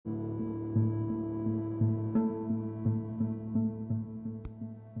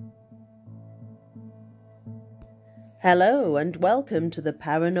Hello and welcome to the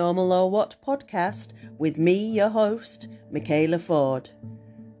Paranormal or What podcast with me, your host, Michaela Ford.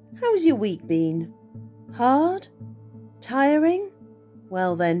 How's your week been? Hard? Tiring?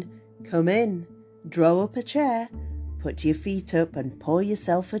 Well then, come in, draw up a chair, put your feet up and pour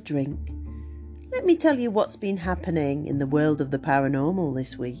yourself a drink. Let me tell you what's been happening in the world of the paranormal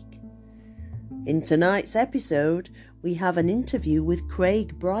this week. In tonight's episode, we have an interview with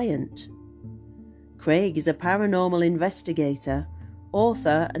Craig Bryant. Craig is a paranormal investigator,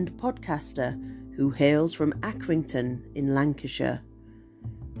 author and podcaster who hails from Accrington in Lancashire.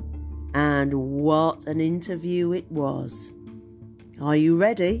 And what an interview it was. Are you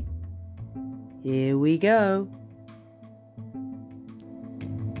ready? Here we go.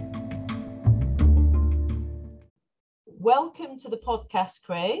 Welcome to the podcast,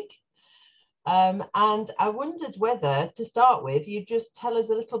 Craig. And I wondered whether, to start with, you'd just tell us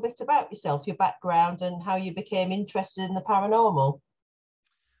a little bit about yourself, your background, and how you became interested in the paranormal.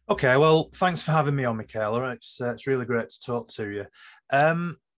 Okay, well, thanks for having me on, Michaela. It's really great to talk to you.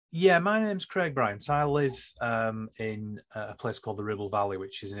 My name's Craig Bryant. I live in a place called the Ribble Valley,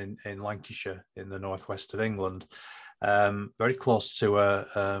 which is in Lancashire, in the northwest of England, very close to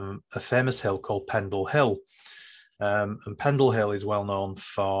a famous hill called Pendle Hill. And Pendle Hill is well known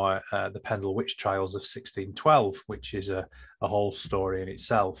for the Pendle witch trials of 1612, which is a whole story in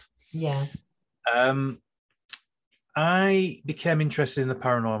itself. Yeah. I became interested in the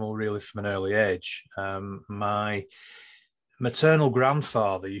paranormal really from an early age. My maternal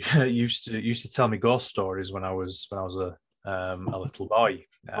grandfather used to tell me ghost stories when I was a little boy.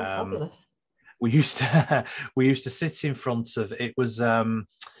 Fabulous. We used to sit in front of it was.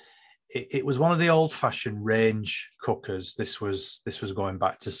 It was one of the old-fashioned range cookers. This was going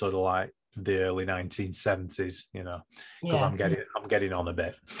back to sort of like the early 1970s, because I'm getting on a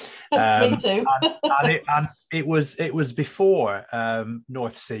bit. Me too. and it was before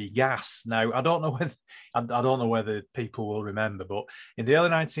North Sea gas. Now I don't know whether people will remember, but in the early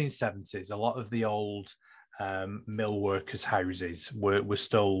 1970s, a lot of the old mill workers' houses were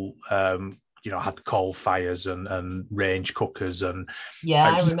still had coal fires and range cookers and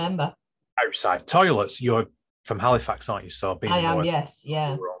I remember outside toilets. You're from Halifax, aren't you? So being I am, yes,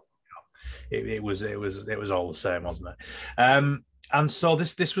 yeah. It was all the same, wasn't it? And so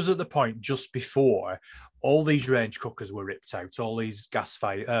this was at the point just before all these range cookers were ripped out, all these gas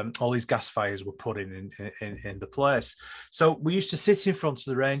fires were put in the place. So we used to sit in front of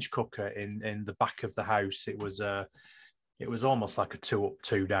the range cooker in the back of the house. It was almost like a 2 up,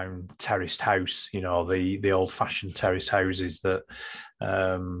 2 down terraced house, the old fashioned terraced houses that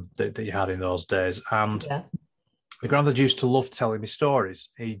you had in those days. And my granddad used to love telling me stories.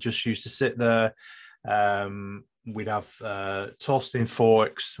 He just used to sit there. We'd have toasting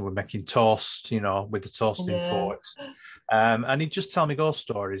forks. We're making toast, with the toasting forks. And he'd just tell me ghost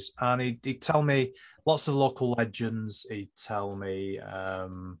stories. And he'd tell me lots of local legends. He'd tell me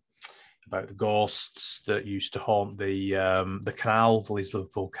about the ghosts that used to haunt the canal, the Leeds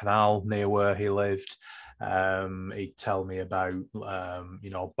Liverpool Canal, near where he lived. He'd tell me about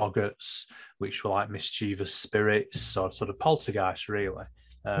boggarts, which were like mischievous spirits, or sort of poltergeists, really.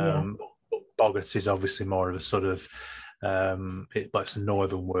 Boggart is obviously more of a sort of it's a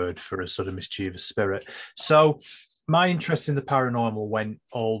northern word for a sort of mischievous spirit. So my interest in the paranormal went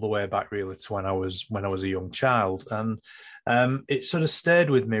all the way back really to when I was a young child, and it sort of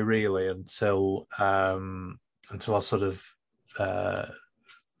stayed with me really until I sort of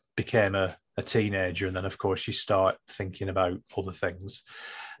became a teenager, and then of course you start thinking about other things.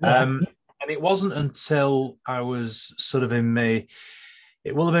 And it wasn't until I was sort of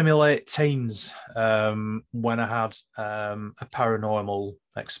it will have been my late teens when I had a paranormal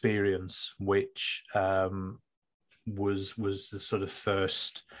experience, which was the sort of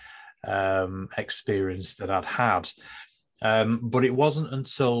first experience that I'd had. But it wasn't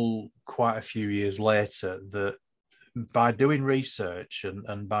until quite a few years later that, by doing research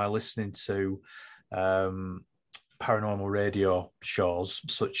and by listening to paranormal radio shows,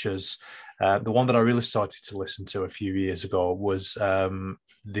 such as the one that I really started to listen to a few years ago was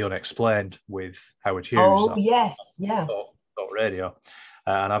The Unexplained with Howard Hughes. Oh, yes, yeah. Thought radio.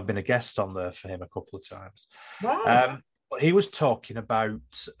 And I've been a guest on there for him a couple of times. Wow. He was talking about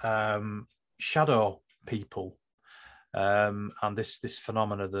shadow people and this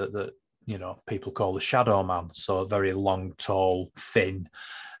phenomena that people call the shadow man. So a very long, tall, thin,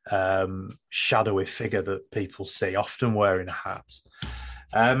 shadowy figure that people see, often wearing a hat.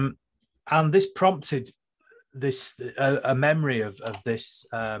 And this prompted a memory of this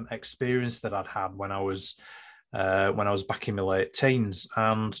experience that I'd had when I was back in my late teens.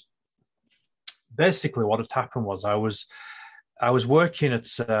 And basically what had happened was I was working at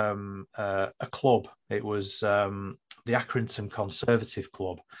a club. It was the Accrington Conservative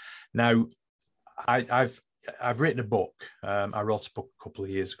Club. Now, I've written a book. I wrote a book a couple of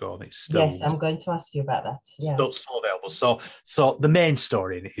years ago, and it's Yes, I'm going to ask you about that. Yeah, still available. So the main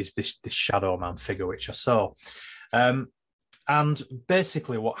story in it is this shadow man figure which I saw. And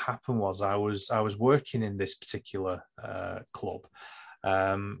basically, what happened was I was working in this particular club,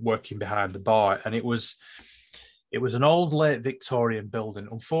 working behind the bar, and it was an old late Victorian building.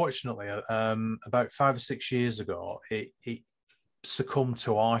 Unfortunately, about 5 or 6 years ago, it succumbed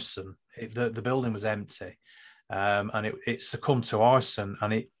to arson. The building was empty, and it succumbed to arson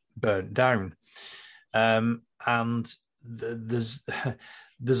and it burnt down. And there's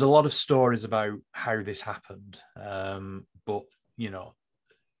there's a lot of stories about how this happened, but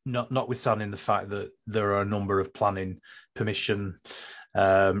notwithstanding the fact that there are a number of planning permission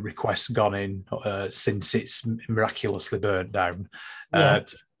requests gone in since it's miraculously burnt down to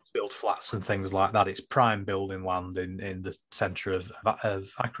build flats and things like that. It's prime building land in the centre of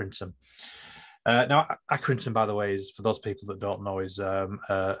Accrington. Now, Accrington, by the way, is, for those people that don't know, is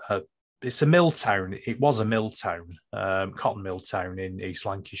it's a mill town. It was a mill town, cotton mill town in East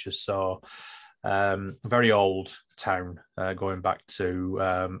Lancashire. So very old town, going back to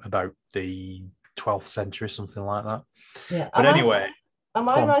about the 12th century, something like that. Yeah. But anyway. Am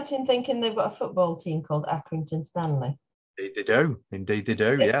I right in thinking they've got a football team called Accrington Stanley? They do. Indeed, they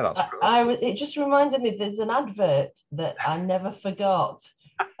do. Yeah, that's it just reminded me, there's an advert that I never forgot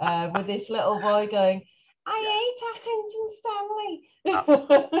with this little boy going, I hate Accrington Stanley.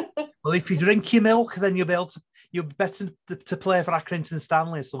 Well, if you drink your milk, then you're better to play for Accrington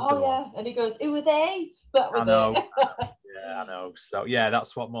Stanley or something. Oh, yeah. And he goes, who were they? That was I know. it. Yeah, I know. So, yeah,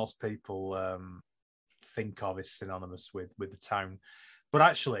 that's what most people think of is synonymous with the town. But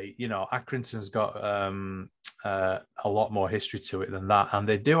actually, Accrington's got a lot more history to it than that. And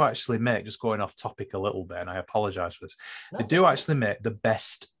they do actually make, just going off topic a little bit, and I apologise for this, they do actually make the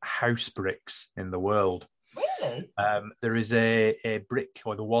best house bricks in the world. Really? There is a brick,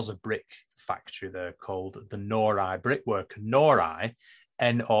 or there was a brick factory there called the Nori Brickwork. Nori,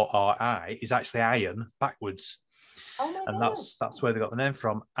 Nori, is actually iron backwards. Oh my and goodness. that's where they got the name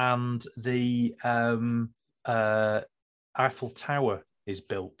from. And the Eiffel Tower is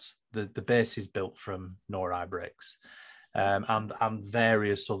built, the base is built from Nori bricks, and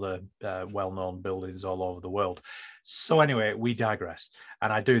various other well-known buildings all over the world. So anyway, we digress,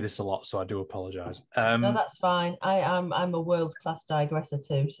 and I do this a lot, so I do apologise. No, that's fine. I'm a world-class digresser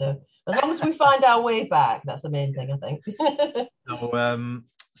too, so as long as we find our way back, that's the main thing, I think.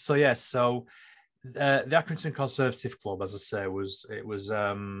 The Accrington Conservative Club, as I say, it was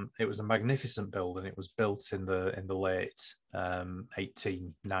a magnificent building. It was built in the late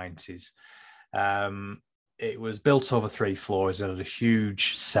 1890s. It was built over 3 floors. It had a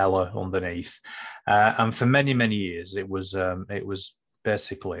huge cellar underneath, and for many years, it was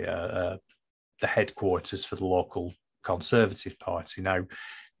basically the headquarters for the local Conservative Party. Now,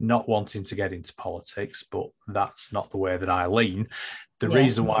 not wanting to get into politics, but that's not the way that I lean. The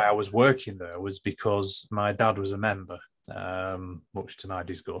reason why I was working there was because my dad was a member, much to my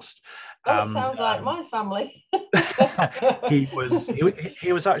disgust. It sounds like my family. he was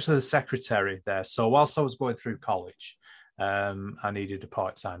actually the secretary there. So whilst I was going through college, I needed a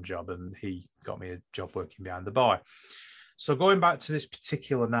part-time job, and he got me a job working behind the bar. So going back to this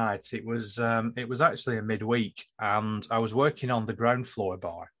particular night, it was actually a midweek, and I was working on the ground floor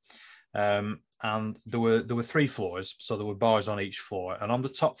bar. And there were 3 floors, so there were bars on each floor, and on the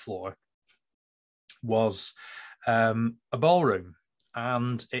top floor was a ballroom,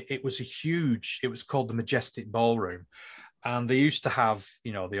 and it was it was called the Majestic Ballroom, and they used to have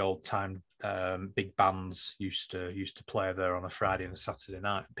the old time big bands used to play there on a Friday and a Saturday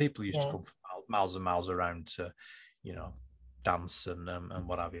night. People used to come from miles and miles around to dance and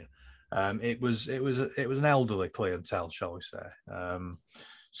what have you. It was an elderly clientele, shall we say.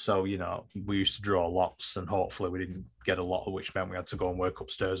 So, we used to draw lots, and hopefully we didn't get a lot, which meant we had to go and work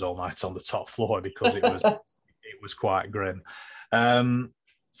upstairs all night on the top floor because it was quite grim.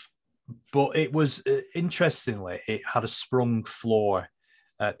 But it was, interestingly, it had a sprung floor,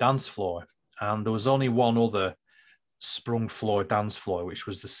 dance floor, and there was only one other sprung floor dance floor, which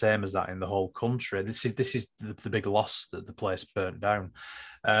was the same as that in the whole country. This is the big loss that the place burnt down.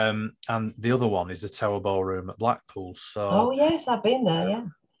 And the other one is the Tower Ballroom at Blackpool. So yes, I've been there. Yeah.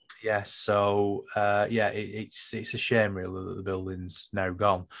 Yeah. So it's a shame really that the building's now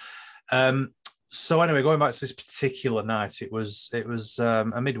gone. So anyway, going back to this particular night, it was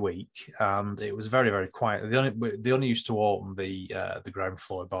a midweek, and it was very, very quiet. They only used to open the ground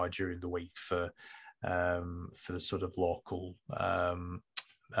floor bar during the week for the sort of local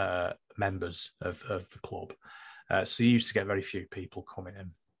members of the club. So you used to get very few people coming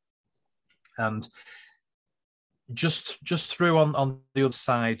in, and just through on the other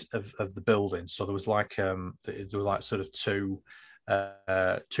side of the building. So there was like sort of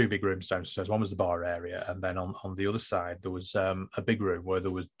two big rooms downstairs. One was the bar area, and then on the other side there was a big room where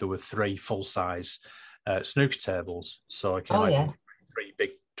there were three full size snooker tables. So I can imagine three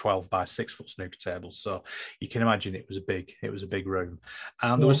big 12 by 6 foot snooker tables. So you can imagine it was a big room,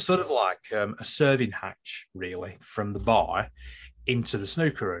 and there was sort of like a serving hatch really from the bar into the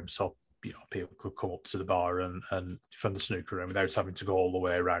snooker room. So people could come up to the bar and from the snooker room without having to go all the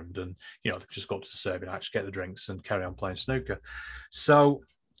way around, and they could just go up to the serving hatch, get the drinks, and carry on playing snooker. So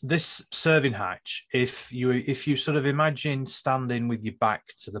this serving hatch, if you sort of imagine standing with your back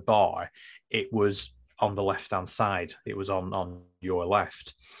to the bar, it was on the left hand side. It was on your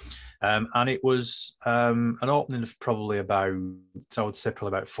left, and it was an opening of probably about, I would say,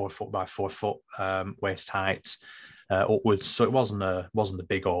 probably about 4 foot by 4 foot waist height. Upwards, so it wasn't a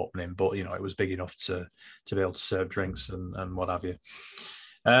big opening, but it was big enough to be able to serve drinks and what have you.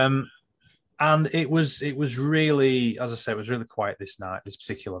 And it was really, as I say, it was really quiet this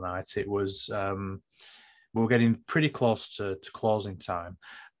particular night. It was we were getting pretty close to closing time,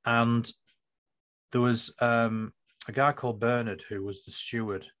 and there was a guy called Bernard who was the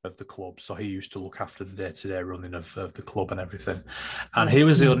steward of the club. So he used to look after the day-to-day running of the club and everything. And he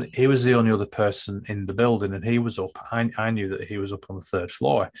was the only other person in the building, and he was up. I knew that he was up on the 3rd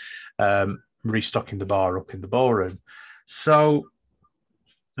floor, restocking the bar up in the ballroom. So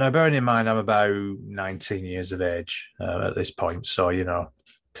now, bearing in mind, I'm about 19 years of age at this point. So,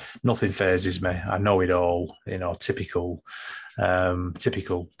 nothing phases me. I know it all, typical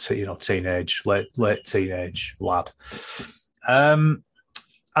teenage, late teenage lad. And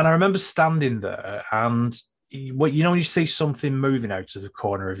I remember standing there, and when you see something moving out of the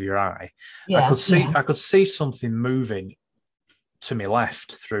corner of your eye, I could see something moving to my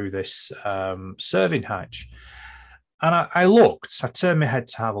left through this serving hatch. And I turned my head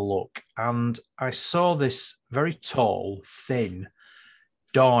to have a look, and I saw this very tall, thin,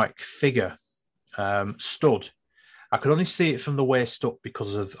 dark figure stood. I could only see it from the waist up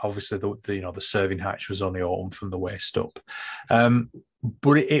because of obviously the serving hatch was only open from the waist up.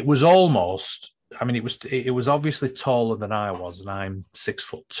 But it was almost, it was obviously taller than I was, and I'm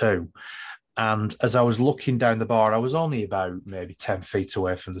 6'2". And as I was looking down the bar, I was only about maybe 10 feet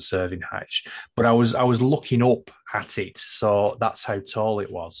away from the serving hatch, but I was looking up at it. So that's how tall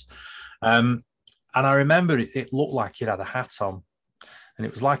it was. And I remember it looked like it had a hat on, and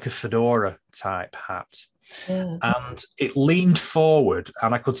it was like a fedora type hat. Yeah. And it leaned forward,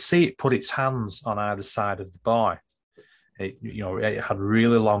 and I could see it put its hands on either side of the bar. It had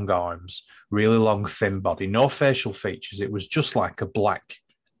really long arms, really long, thin body, no facial features. It was just like a black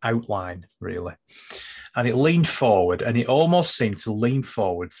outline, really. And it leaned forward, and it almost seemed to lean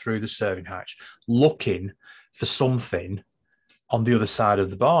forward through the serving hatch, looking for something on the other side of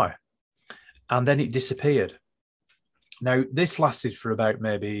the bar. And then it disappeared. Now, this lasted for about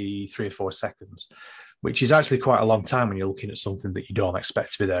maybe 3 or 4 seconds, which is actually quite a long time when you're looking at something that you don't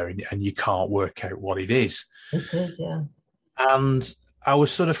expect to be there, and you can't work out what it is. It is, yeah. And I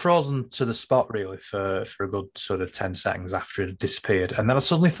was sort of frozen to the spot, really, for a good sort of 10 seconds after it had disappeared. And then I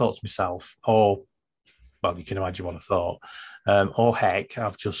suddenly thought to myself, well, you can imagine what I thought. Oh, heck,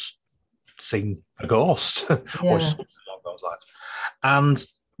 I've just seen a ghost or something along those lines. And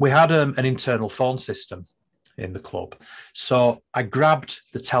we had an internal phone system in the club. So I grabbed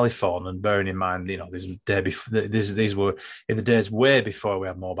the telephone, and bearing in mind, these were in the days way before we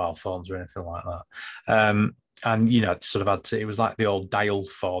had mobile phones or anything like that. And, sort of had to, it was like the old dial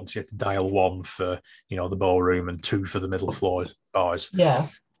phone. So you had to dial 1 for, the ballroom and 2 for the middle floor bars. Yeah.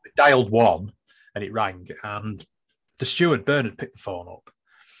 I dialed 1 and it rang, and the steward, Bernard, picked the phone up.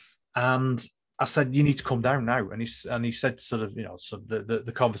 And I said, you need to come down now. And he said sort of, so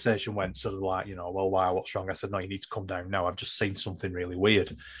the conversation went sort of like, well, why, what's wrong? I said, no, you need to come down now. I've just seen something really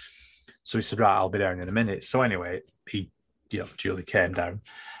weird. So he said, right, I'll be down in a minute. So anyway, he, duly came down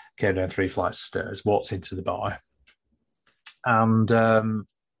 3 flights of stairs, walked into the bar. And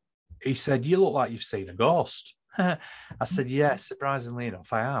he said, you look like you've seen a ghost. I said, yeah, surprisingly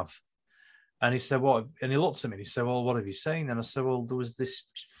enough, I have. And he said, what? And he looked at me and he said, well, what have you seen? And I said, well, there was this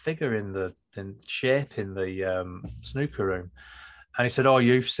figure in shape in the snooker room. And he said, oh,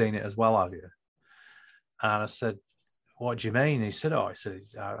 you've seen it as well, have you? And I said, what do you mean? He said,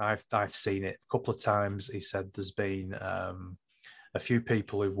 I've seen it a couple of times. He said, there's been a few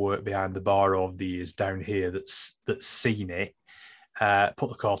people who've worked behind the bar over the years down here that's seen it, put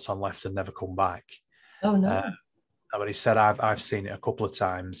the coat on, left, and never come back. Oh no. But he said, I've seen it a couple of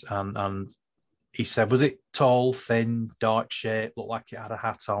times, and he said, was it tall, thin, dark shape, looked like it had a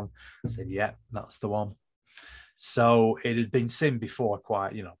hat on? I said, yeah, that's the one. So it had been seen before,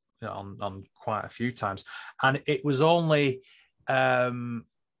 quite, on quite a few times. And it was only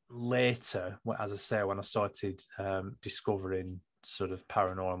later, as I say, when I started discovering sort of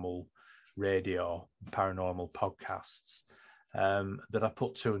paranormal radio, paranormal podcasts, that I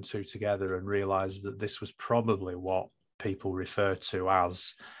put two and two together and realized that this was probably what people refer to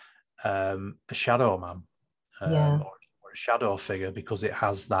as a shadow man, or a shadow figure, because it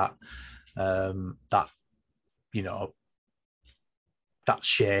has that that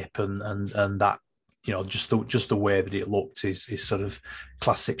shape and that just the way that it looked is sort of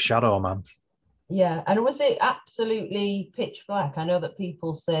classic shadow man. Yeah, and was it absolutely pitch black? I know that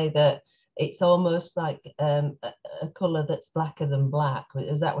people say that it's almost like a color that's blacker than black.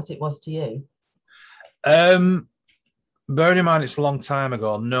 Is that what it was to you? Bearing in mind it's a long time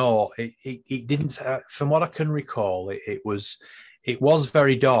ago, no, it didn't. From what I can recall, it was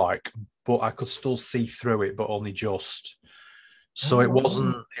very dark, but I could still see through it, but only just. So it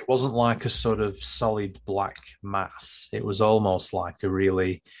wasn't like a sort of solid black mass. It was almost like a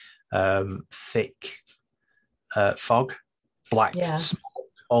really thick fog, black smoke,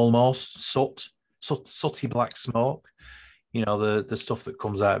 almost sooty black smoke. The stuff that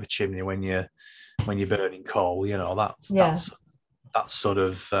comes out of a chimney when you're burning coal. That's sort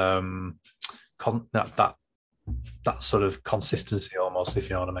of that sort of consistency almost, if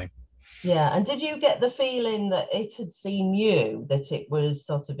you know what I mean. Yeah, and did you get the feeling that it had seen you, that it was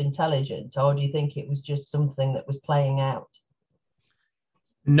sort of intelligent, or do you think it was just something that was playing out?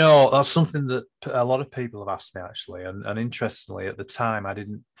 No, that's something that a lot of people have asked me, actually. And interestingly, at the time, I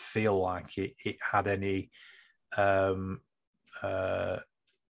didn't feel like it had any...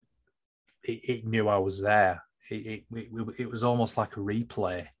 it knew I was there. It was almost like a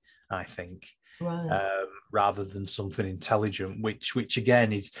replay, I think, right. Rather than something intelligent, which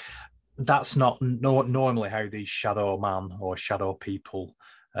again that's not normally how these shadow man or shadow people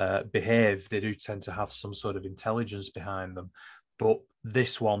behave. They do tend to have some sort of intelligence behind them, but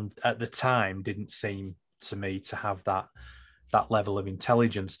this one at the time didn't seem to me to have that level of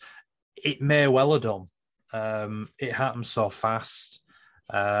intelligence. It may well have done. It happened so fast.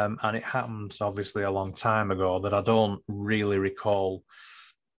 And it happened obviously a long time ago that I don't really recall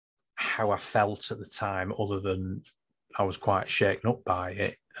how I felt at the time, other than I was quite shaken up by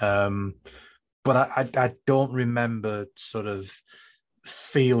it. But I don't remember sort of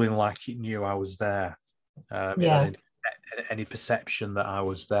feeling like it knew I was there. Any perception that I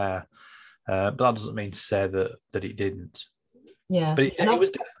was there. But that doesn't mean to say that it didn't. Yeah. But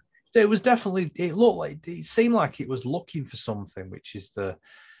it was definitely, it seemed like it was looking for something, which is the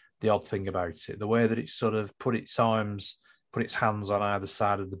odd thing about it. The way that it sort of put its hands on either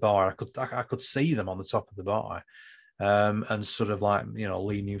side of the bar. I could see them on the top of the bar, and sort of like,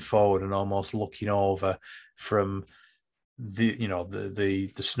 leaning forward and almost looking over from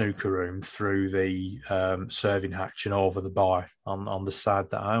the snooker room through the serving hatch and over the bar on the side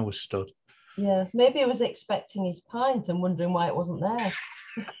that I was stood. Yeah, maybe he was expecting his pint and wondering why it wasn't there.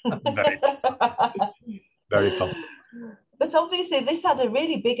 Very possible. Very possible. But obviously this had a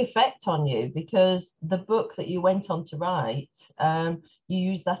really big effect on you, because the book that you went on to write, you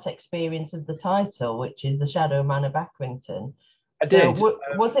used that experience as the title, which is The Shadow Man of Accrington. I did.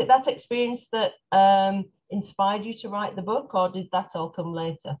 Was it that experience that inspired you to write the book, or did that all come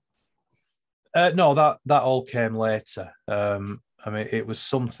later? No, that all came later. I mean, it was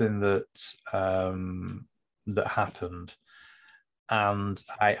something that that happened, and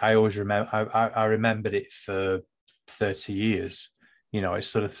I always remember. I remembered it for 30 years. It's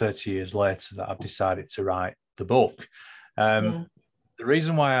sort of 30 years later that I've decided to write the book. The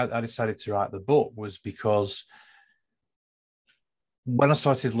reason why I decided to write the book was because when I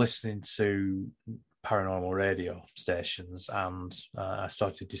started listening to paranormal radio stations and I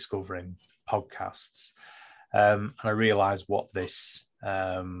started discovering podcasts, and I realized what this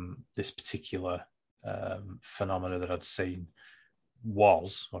particular phenomena that I'd seen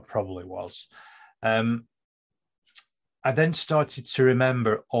was, or probably was, I then started to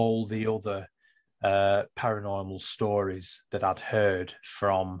remember all the other paranormal stories that I'd heard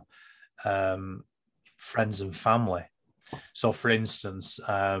from friends and family. So, for instance,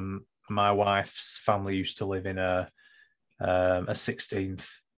 my wife's family used to live in a 16th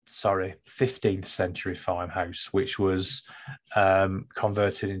 15th century farmhouse, which was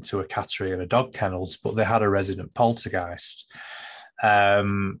converted into a cattery and a dog kennels, but they had a resident poltergeist.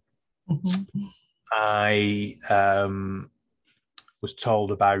 I was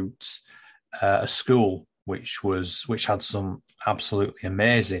told about a school which had some absolutely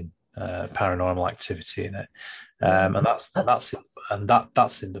amazing paranormal activity in it, and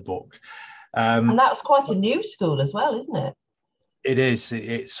that's in the book. And that's quite a new school as well, isn't it? It is.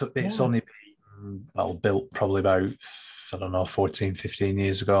 It's only been, built probably about, I don't know, 14, 15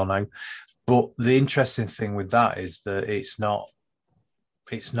 years ago now. But the interesting thing with that is that it's not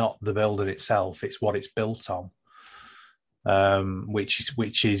the building itself, it's what it's built on. Which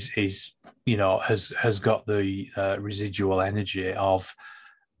is has got the residual energy of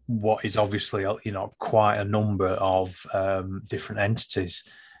what is obviously quite a number of different entities,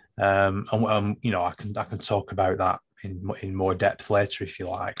 and I can talk about that in more depth later if you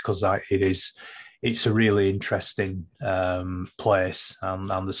like, because it's a really interesting place, and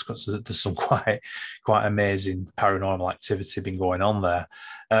there's some quite amazing paranormal activity been going on there.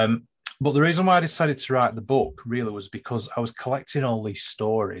 But the reason why I decided to write the book really was because I was collecting all these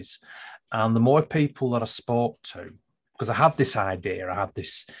stories, and the more people that I spoke to, because I had this idea, I had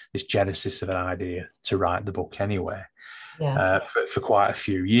this genesis of an idea to write the book anyway, for quite a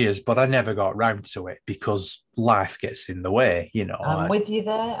few years, but I never got round to it because life gets in the way, I'm with you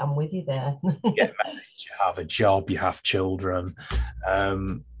there. You get married, you have a job, you have children,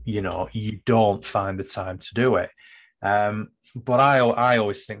 you don't find the time to do it. But I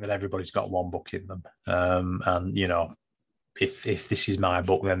always think that everybody's got one book in them, and if this is my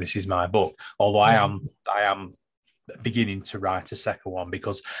book, then this is my book. Although I am beginning to write a second one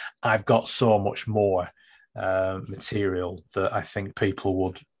because I've got so much more material that I think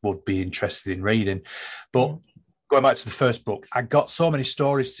people would be interested in reading. But going back to the first book, I got so many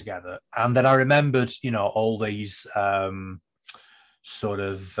stories together, and then I remembered, all these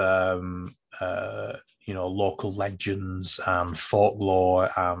local legends and folklore,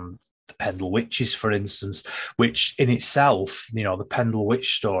 and the Pendle Witches, for instance, which in itself, the Pendle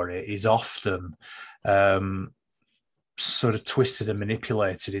Witch story is often sort of twisted and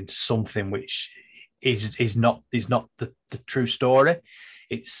manipulated into something which is not the true story.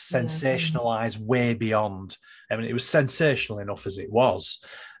 It's sensationalized way beyond. I mean, it was sensational enough as it was,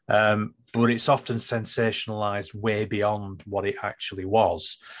 but it's often sensationalized way beyond what it actually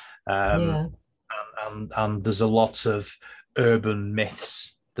was. And there's a lot of urban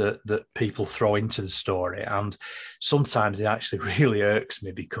myths that people throw into the story, and sometimes it actually really irks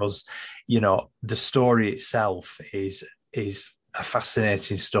me because the story itself is a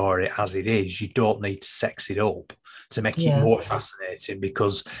fascinating story as it is. You don't need to sex it up to make it more fascinating,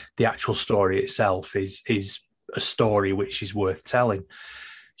 because the actual story itself is a story which is worth telling.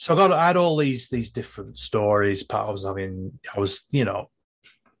 So I had all these different stories. I was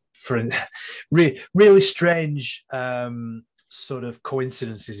for really strange sort of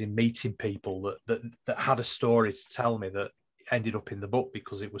coincidences in meeting people that had a story to tell me that ended up in the book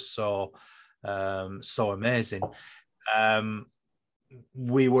because it was so amazing.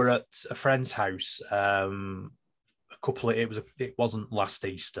 We were at a friend's house it wasn't last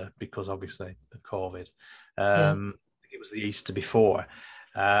Easter because obviously of COVID. It was the Easter before.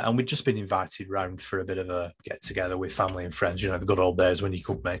 And we'd just been invited round for a bit of a get together with family and friends, the good old days when you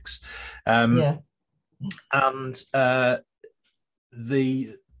cook mix. And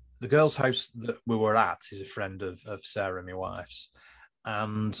the girl's house that we were at is a friend of Sarah, my wife's,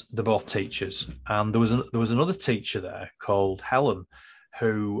 and they're both teachers. And there was another teacher there called Helen,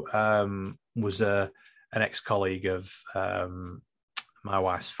 who was an ex-colleague of my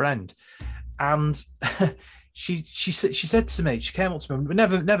wife's friend, and she said to me, she came up to me, we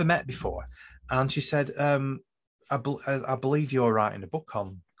never met before, and she said, I believe you're writing a book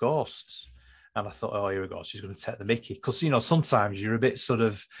on ghosts. And I thought, oh, here we go, she's going to take the mickey, because sometimes you're a bit sort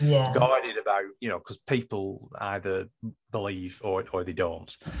of guarded about, because people either believe or they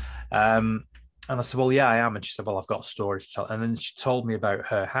don't. And I said, well, yeah, I am. And she said, well, I've got a story to tell. And then she told me about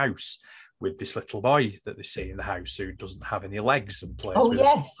her house with this little boy that they see in the house who doesn't have any legs and plays with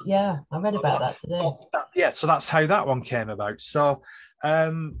I read about that today. So that's how that one came about. So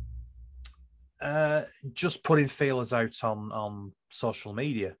just putting feelers out on social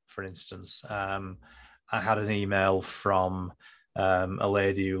media, for instance. I had an email from a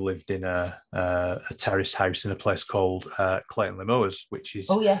lady who lived in a terraced house in a place called Clayton Le Moors, which is...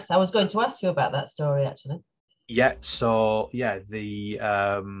 Oh, yes. I was going to ask you about that story, actually. Yeah. So,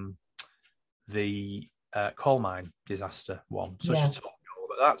 the coal mine disaster one. So she told me all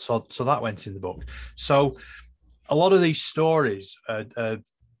about that. So that went in the book. So a lot of these stories are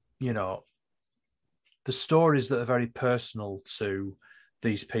you know, the stories that are very personal to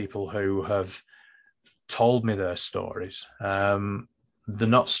these people who have told me their stories. They're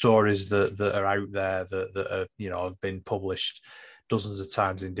not stories that are out there that are, you know, have been published dozens of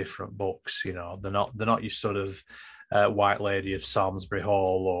times in different books. You know, they're not your sort of White Lady of Samlesbury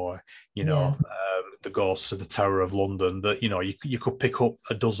Hall, or, you know, the Ghosts of the Tower of London, that, you know, you could pick up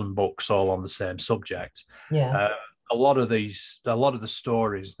a dozen books all on the same subject. A lot of the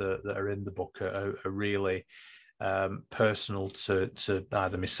stories that are in the book are really personal to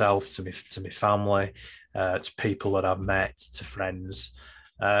either myself, to my family, to people that I've met, to friends,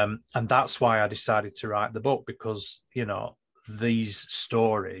 and that's why I decided to write the book, because, you know, these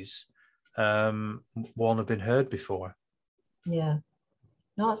stories won't have been heard before. Yeah.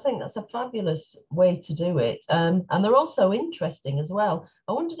 No, I think that's a fabulous way to do it. And they're also interesting as well.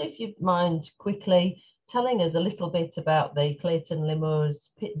 I wondered if you'd mind quickly telling us a little bit about the Clayton Limos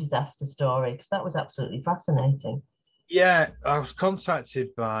pit disaster story, because that was absolutely fascinating. Yeah, I was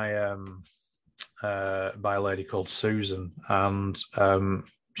contacted by a lady called Susan, and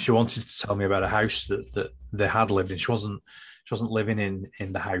she wanted to tell me about a house that they had lived in. She wasn't living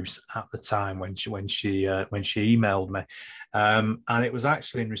in the house at the time when she emailed me, and it was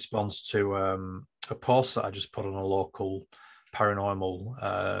actually in response to a post that I just put on a local paranormal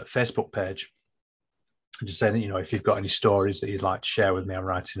Facebook page, just saying, you know, if you've got any stories that you'd like to share with me, I'm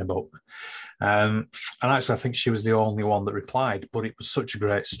writing a book. And actually, I think she was the only one that replied, but it was such a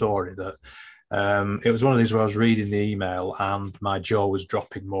great story that it was one of these where I was reading the email and my jaw was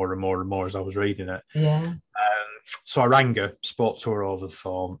dropping more and more and more as I was reading it. Yeah. So I rang her, spoke to her over the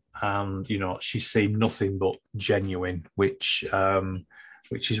phone, and, you know, she seemed nothing but genuine, which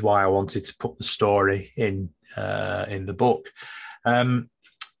is why I wanted to put the story in the book.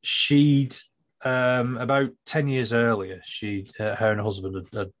 She'd about 10 years earlier, her and her husband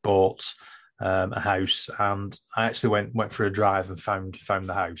had bought a house, and I actually went for a drive and found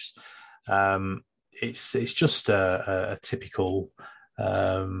the house. It's just a typical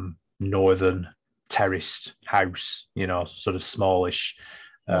northern terraced house, you know, sort of smallish,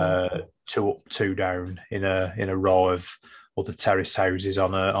 two up, two down, in a row of other terrace houses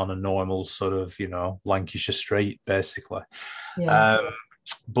on a normal sort of, you know, Lancashire street, basically.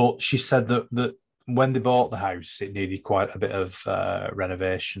 But she said that when they bought the house, it needed quite a bit of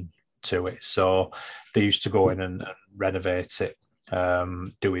renovation to it. So they used to go in and renovate it,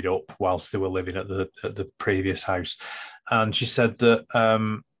 do it up whilst they were living at the previous house. And she said that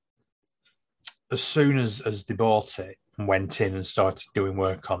as soon as they bought it and went in and started doing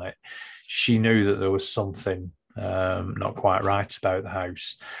work on it, she knew that there was something not quite right about the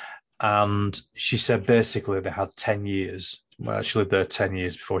house. And she said basically they had 10 years. Well, she lived there 10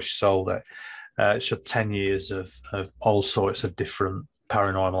 years before she sold it. She had 10 years of all sorts of different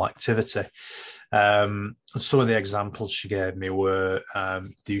paranormal activity. Some of the examples she gave me were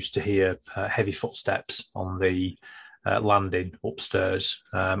they used to hear heavy footsteps on the landing upstairs,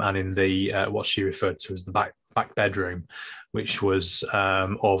 and in the what she referred to as the back bedroom, which was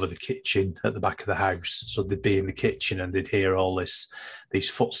over the kitchen at the back of the house. So they'd be in the kitchen and they'd hear all these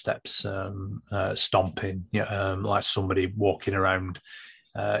footsteps stomping, like somebody walking around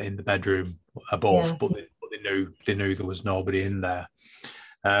in the bedroom above, but they knew there was nobody in there.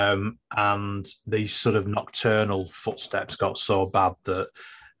 And these sort of nocturnal footsteps got so bad that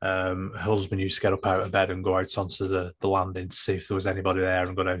her husband used to get up out of bed and go out onto the landing to see if there was anybody there,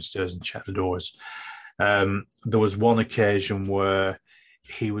 and go downstairs and check the doors. There was one occasion where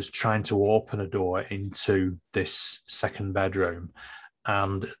he was trying to open a door into this second bedroom,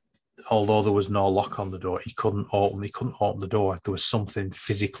 and although there was no lock on the door, he couldn't open the door. There was something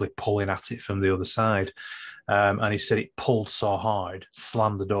physically pulling at it from the other side. And he said it pulled so hard,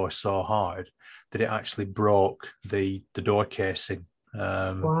 slammed the door so hard, that it actually broke the door casing.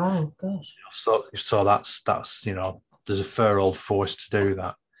 Wow, gosh. So that's, you know, there's a fair old force to do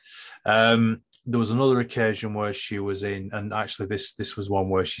that. There was another occasion where she was in, and actually this was one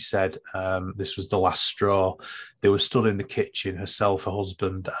where she said this was the last straw. They were stood in the kitchen, herself, her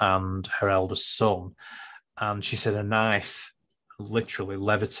husband, and her eldest son, and she said a knife literally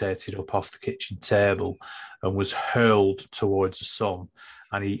levitated up off the kitchen table and was hurled towards the son,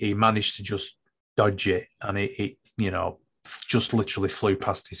 and he managed to just dodge it, and it you know, just literally flew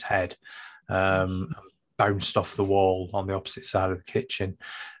past his head, bounced off the wall on the opposite side of the kitchen.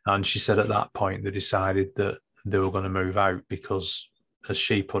 And she said at that point they decided that they were going to move out because, as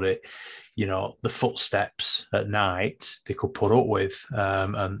she put it, you know, the footsteps at night they could put up with,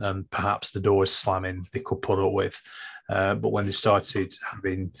 and perhaps the doors slamming they could put up with, but when they started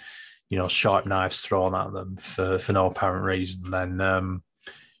having, you know, sharp knives thrown at them for no apparent reason, then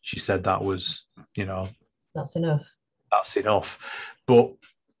she said that was, That's enough. that's enough. But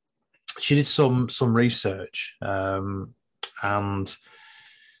she did some research, and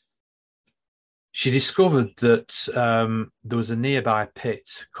she discovered that there was a nearby pit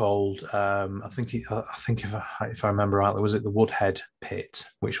called I think if I remember rightly, was it the Woodhead pit,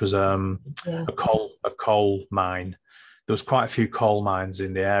 which was a coal mine. There was quite a few coal mines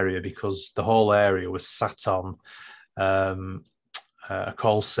in the area because the whole area was sat on a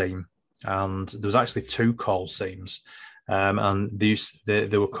coal seam, and there was actually two coal seams, and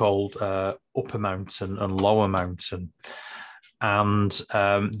they were called Upper Mountain and Lower Mountain. And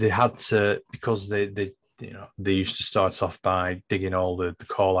they had to, because they used to start off by digging all the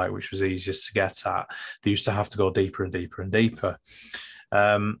coal out, which was easiest to get at. They used to have to go deeper and deeper and deeper.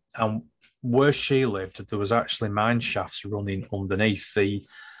 And where she lived, there was actually mine shafts running underneath. The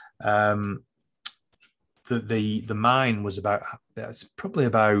mine was probably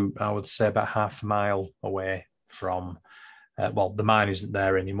about, I would say, about half a mile away from. The mine isn't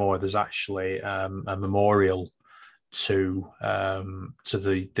there anymore. There's actually a memorial to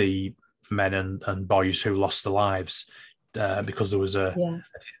the men and boys who lost their lives because there was a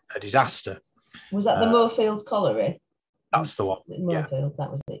disaster. Was that the Moorfield Colliery? That's the one. Moorfield, that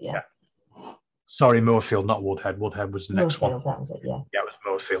was it, yeah. Sorry, Moorfield, not Woodhead. Woodhead was the next one. That was it, yeah. Yeah, it was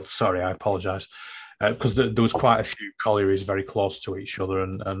Moorfield. Sorry, I apologise. Because there was quite a few collieries very close to each other,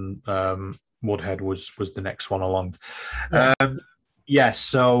 and Woodhead was the next one along. Yeah.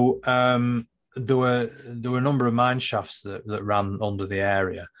 So there were a number of mine shafts that ran under the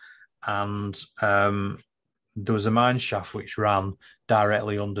area, and there was a mine shaft which ran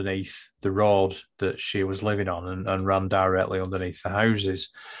directly underneath the road that she was living on, and ran directly underneath the houses.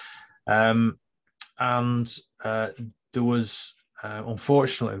 There was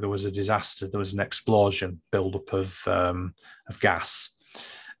unfortunately there was a disaster. There was an explosion, buildup of gas,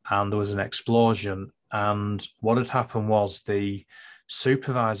 and there was an explosion. And what had happened was the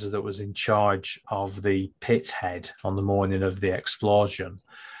supervisor that was in charge of the pit head on the morning of the explosion,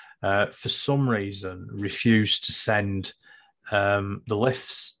 for some reason, refused to send the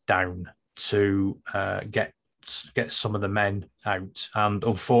lifts down to get some of the men out. And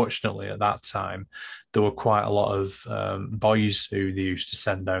unfortunately, at that time, there were quite a lot of boys who they used to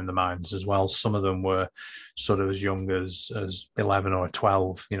send down the mines as well. Some of them were sort of as young as 11 or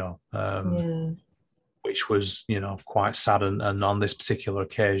 12, which was, quite sad. And on this particular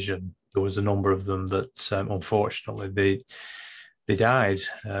occasion, there was a number of them that, unfortunately, they died.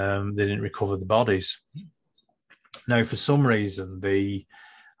 They didn't recover the bodies. Now, for some reason, the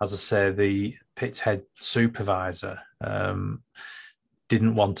pit head supervisor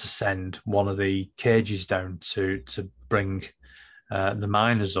didn't want to send one of the cages down to bring the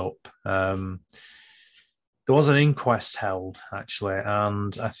miners up. There was an inquest held, actually,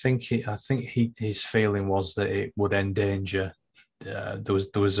 and I think his feeling was that it would endanger. There was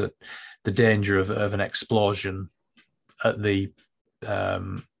the danger of an explosion at the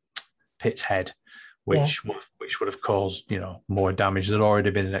pit head, which would have caused more damage. There'd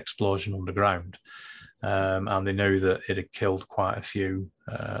already been an explosion underground, and they knew that it had killed quite a few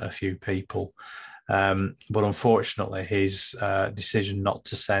people. But unfortunately, his decision not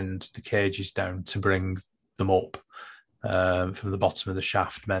to send the cages down to bring them up from the bottom of the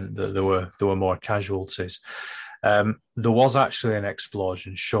shaft meant that there were more casualties. There was actually an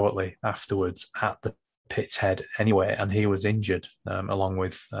explosion shortly afterwards at the pit's head anyway, and he was injured along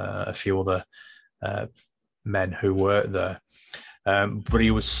with a few other men who worked there. But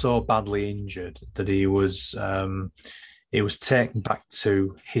he was so badly injured that he was taken back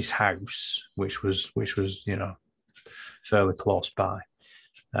to his house, which was fairly close by,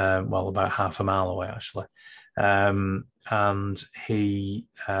 about half a mile away actually. And he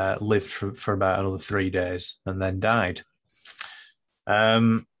lived for about another 3 days and then died.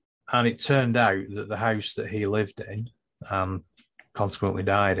 And it turned out that the house that he lived in and consequently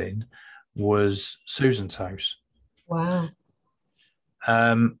died in was Susan's house. Wow.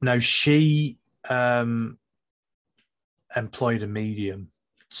 Now, she employed a medium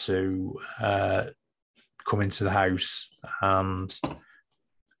to come into the house and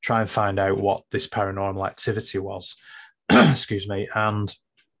try and find out what this paranormal activity was. Excuse me. And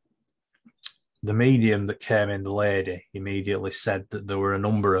the medium that came in, the lady, immediately said that there were a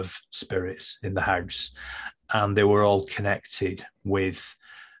number of spirits in the house, and they were all connected with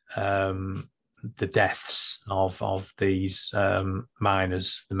the deaths of these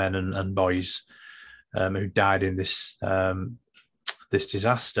miners, the men and boys who died in this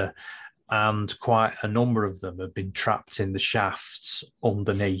disaster. And quite a number of them have been trapped in the shafts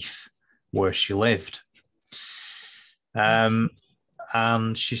underneath where she lived. And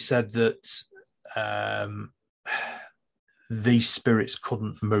and she said that these spirits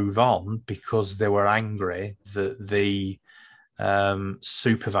couldn't move on because they were angry that the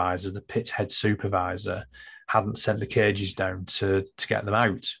supervisor, the pit head supervisor, hadn't sent the cages down to get them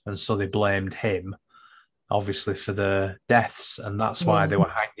out, and so they blamed him, obviously, for the deaths, and that's why they were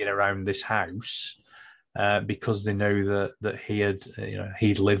hanging around this house, because they knew that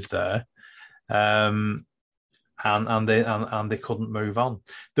he'd lived there, and they couldn't move on.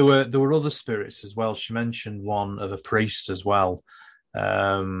 There were other spirits as well. She mentioned one of a priest as well,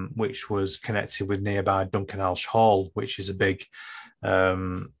 which was connected with nearby Duncanalsh Hall, which is a big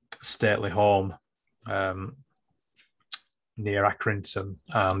stately home near Accrington,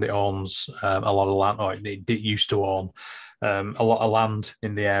 and it owns a lot of land. Or it used to own a lot of land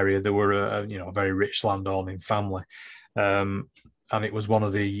in the area. There were a very rich landowning family, and it was one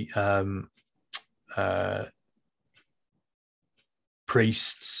of the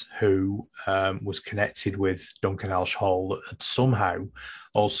priests who was connected with Duncanalsh Hall that had somehow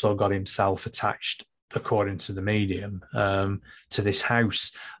also got himself attached, according to the medium, to this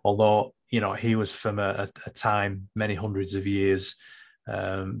house. Although, he was from a time many hundreds of years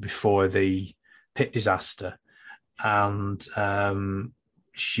before the pit disaster, and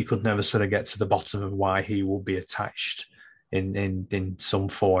she could never sort of get to the bottom of why he would be attached in some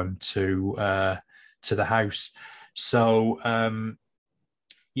form to the house. So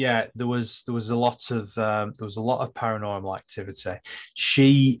there was a lot of paranormal activity.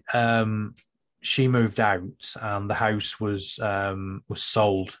 She moved out, and the house was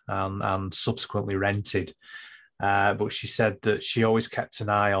sold and subsequently rented. But she said that she always kept an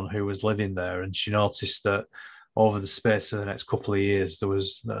eye on who was living there, and she noticed that over the space of the next couple of years, there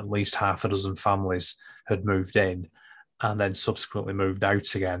was at least half a dozen families had moved in, and then subsequently moved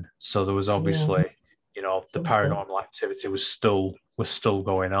out again. So there was obviously, the paranormal activity was still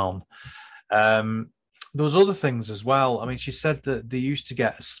going on. There was other things as well. I mean, she said that they used to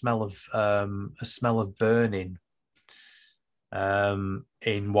get a smell of burning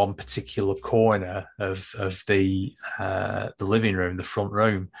in one particular corner of the living room, the front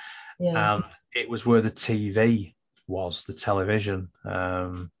room, and it was where the TV was, the television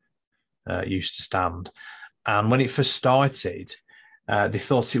used to stand. And when it first started, they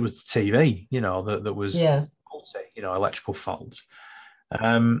thought it was the TV, that was faulty, electrical fault.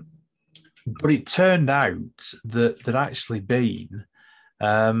 But it turned out that there'd actually been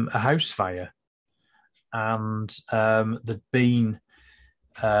a house fire, and there'd been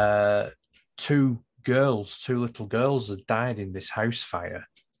two little girls had died in this house fire.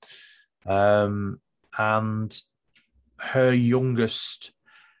 And her youngest,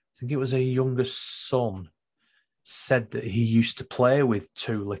 I think it was her youngest son, said that he used to play with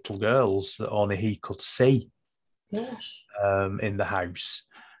two little girls that only he could see in the house.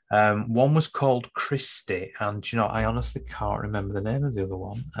 One was called Christy, and I honestly can't remember the name of the other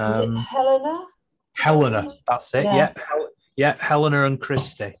one. Was it Helena? Helena, that's it. Yeah, Helena and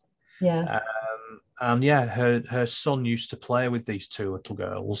Christy. Yeah. And her son used to play with these two little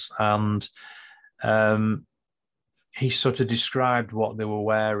girls, and he sort of described what they were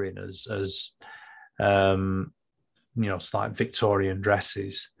wearing as like Victorian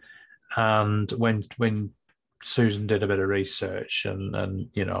dresses. And when Susan did a bit of research and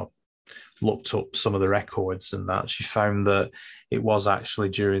looked up some of the records and that, she found that it was actually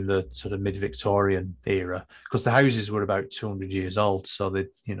during the sort of mid-Victorian era, because the houses were about 200 years old, so they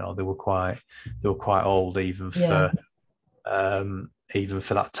were quite old even for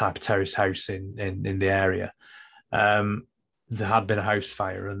that type of terrace house in the area. There had been a house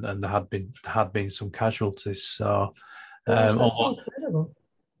fire, and there had been some casualties. So that's incredible.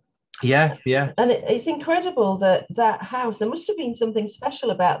 Yeah. And it's incredible that house, there must have been something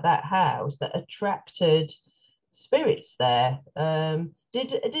special about that house that attracted spirits there.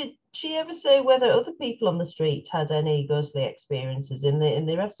 Did she ever say whether other people on the street had any ghostly experiences in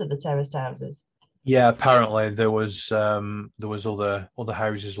the rest of the terraced houses? Yeah, apparently there was other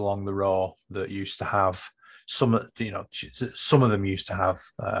houses along the row that used to have some of them used to have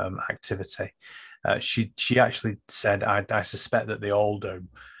activity. She actually said, I suspect that they all do.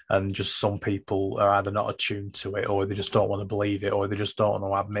 And just some people are either not attuned to it, or they just don't want to believe it, or they just don't want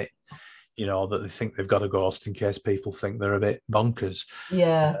to admit, that they think they've got a ghost, in case people think they're a bit bonkers.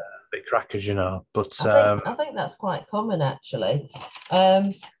 Yeah. A bit crackers, But I think that's quite common, actually.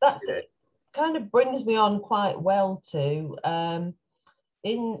 Kind of brings me on quite well to,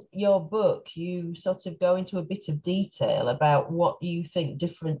 in your book, you sort of go into a bit of detail about what you think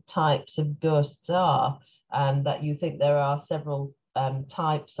different types of ghosts are, and that you think there are several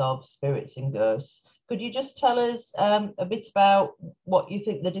types of spirits and ghosts Could you just tell us a bit about what you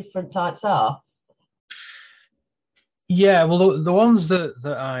think the different types are? Yeah, well, the ones that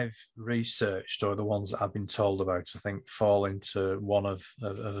I've researched, or the ones that I've been told about, I think fall into one of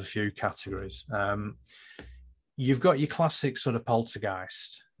a few categories. You've got your classic sort of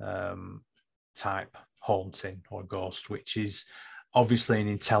poltergeist type haunting or ghost, which is obviously an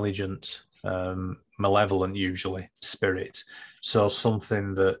intelligent, malevolent, usually spirit. So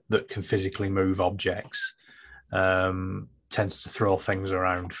something that can physically move objects, tends to throw things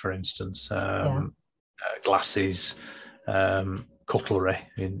around, for instance, glasses, cutlery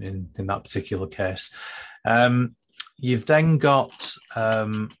in that particular case. You've then got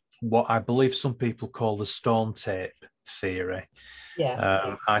what I believe some people call the stone tape theory.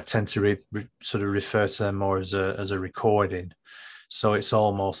 I tend to sort of refer to them more as a recording. So it's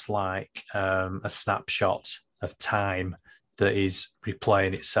almost like a snapshot of time that is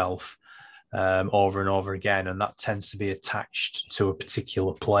replaying itself over and over again, and that tends to be attached to a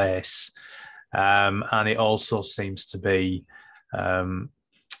particular place. And it also seems to be where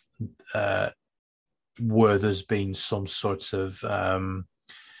there's been some sort of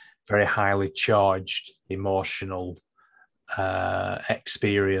very highly charged emotional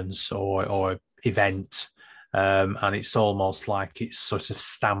experience or event, and it's almost like it's sort of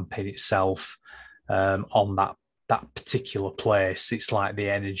stamping itself on that particular place. It's like the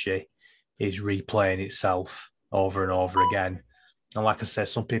energy is replaying itself over and over again. And like I said,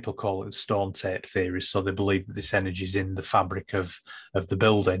 some people call it the stone tape theory. So they believe that this energy is in the fabric of the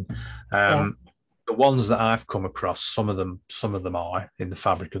building. The ones that I've come across, some of them are in the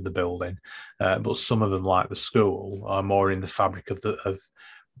fabric of the building, but some of them, like the school, are more in the fabric of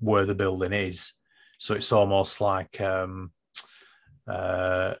where the building is. So it's almost like a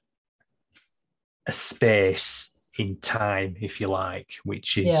space in time, if you like,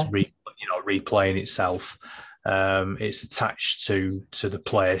 which is replaying itself. It's attached to the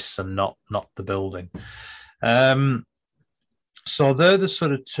place and not the building. So they're the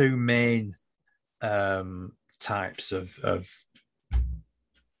sort of two main types of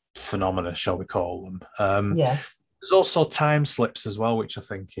phenomena, shall we call them. There's also time slips as well, which I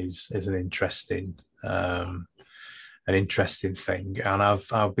think is an interesting thing. And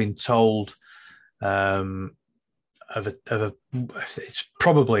I've been told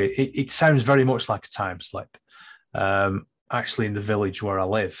it sounds very much like a time slip. Actually, in the village where I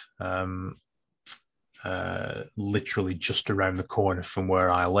live, literally just around the corner from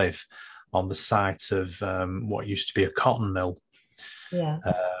where I live, on the site of what used to be a cotton mill,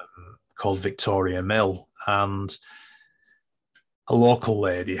 called Victoria Mill, and a local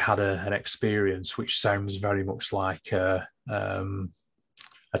lady had an experience which sounds very much like a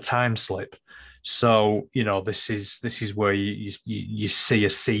time slip. So this is where you see a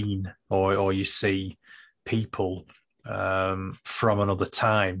scene or you see people from another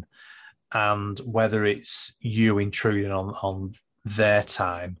time, and whether it's you intruding on their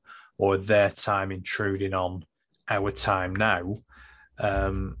time or their time intruding on our time now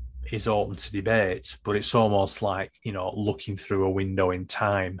is open to debate. But it's almost like looking through a window in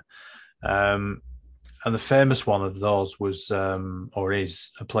time. And the famous one of those was, or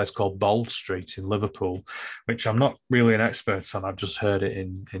is, a place called Bold Street in Liverpool, which I'm not really an expert on. I've just heard it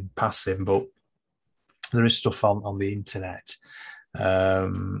in passing, but there is stuff on the internet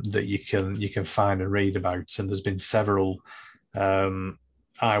that you can find and read about. And there's been several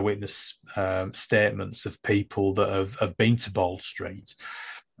eyewitness statements of people that have been to Bold Street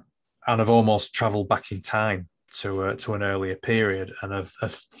and have almost travelled back in time to an earlier period, and have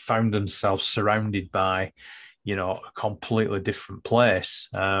found themselves surrounded by, a completely different place.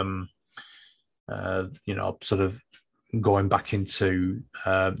 Sort of going back into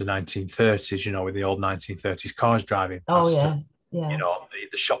the 1930s, with the old 1930s cars driving past.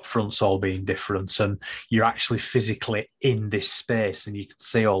 The shop fronts all being different, and you're actually physically in this space, and you can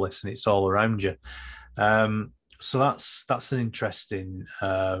see all this, and it's all around you. So that's an interesting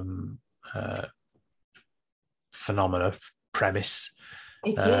phenomena premise.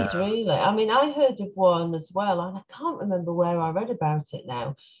 It is really. I mean, I heard of one as well, and I can't remember where I read about it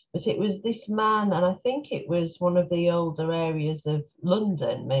now, but it was this man, and I think it was one of the older areas of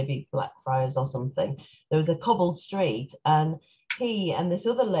London, maybe Blackfriars or something. There was a cobbled street, and he and this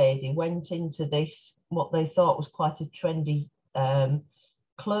other lady went into this, what they thought was quite a trendy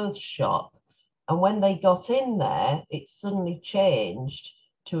clothes shop. And when they got in there, it suddenly changed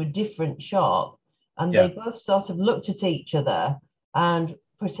to a different shop. And they both sort of looked at each other and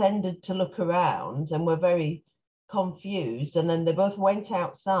pretended to look around and were very confused. And then they both went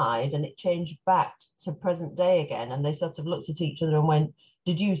outside, and it changed back to present day again. And they sort of looked at each other and went,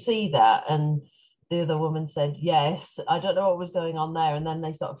 "Did you see that?" And the other woman said yes. I don't know what was going on there, and then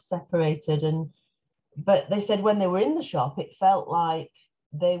they sort of separated. But they said when they were in the shop, it felt like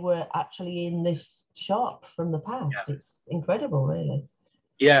they were actually in this shop from the past. Yeah. It's incredible, really.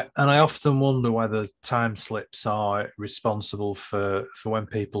 Yeah, and I often wonder whether time slips are responsible for when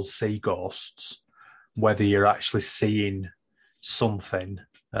people see ghosts, whether you're actually seeing something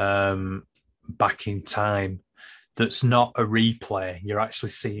back in time that's not a replay. You're actually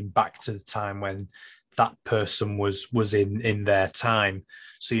seeing back to the time when that person was in their time.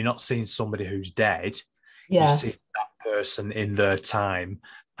 So you're not seeing somebody who's dead. Yeah. You see that person in their time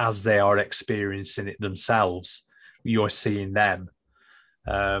as they are experiencing it themselves. You're seeing them.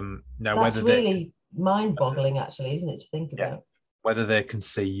 Now, That's whether really mind-boggling, actually, isn't it, to think about? Whether they can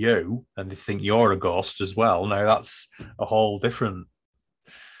see you and they think you're a ghost as well. Now, that's a whole different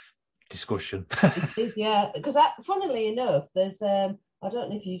discussion. It is, yeah. Because funnily enough, there's I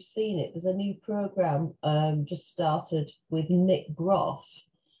don't know if you've seen it. There's a new program just started with Nick Groff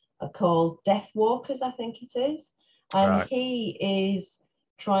called Death Walkers, I think it is, and Right. he is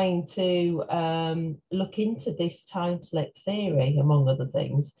trying to look into this time slip theory, among other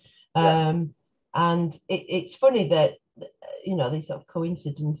things. And it's funny that, you know, these sort of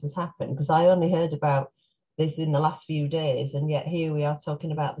coincidences happen, because I only heard about this in the last few days, and yet here we are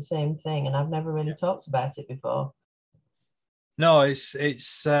talking about the same thing, and I've never really talked about it before. No, it's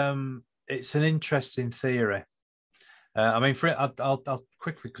an interesting theory. I mean, I'll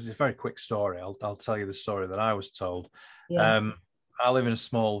quickly, because it's a very quick story. I'll tell you the story that I was told. Yeah. I live in a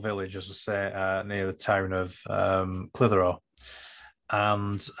small village, as I say, near the town of Clitheroe,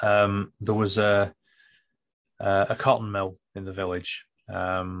 and there was a cotton mill in the village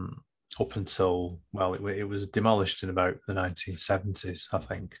up until, well, it was demolished in about the 1970s, I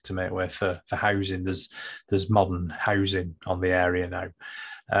think, to make way for housing. There's modern housing on the area now,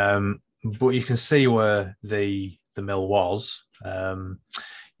 but you can see where the mill was.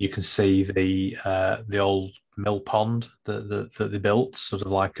 You can see the old mill pond that they built, sort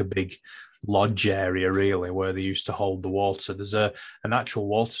of like a big lodge area, really, where they used to hold the water. There's an actual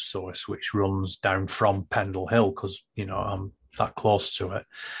water source which runs down from Pendle Hill, because, you know, I'm that close to it,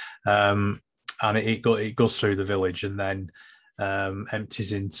 and it goes through the village and then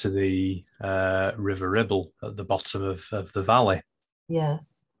empties into the River Ribble at the bottom of the valley. Yeah.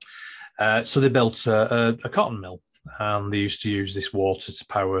 So they built a cotton mill, and they used to use this water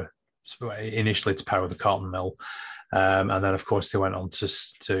initially to power the cotton mill. And then, of course, they went on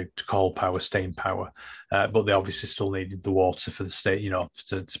to coal power, steam power, but they obviously still needed the water for the state, you know,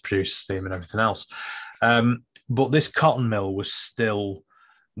 to produce steam and everything else. But this cotton mill was still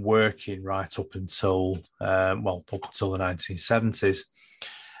working right up until the 1970s.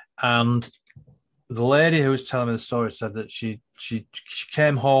 And the lady who was telling me the story said that she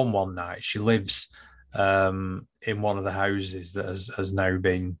came home one night. She lives in one of the houses that has now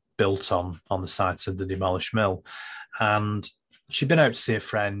been built on the site of the demolished mill, and she'd been out to see a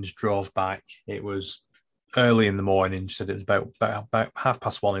friend, drove back. It was early in the morning. She said it was about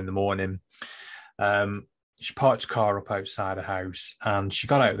 1:30 in the morning. She parked her car up outside her house, and she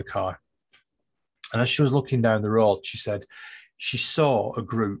got out of the car, and as she was looking down the road, she said she saw a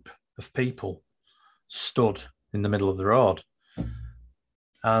group of people stood in the middle of the road,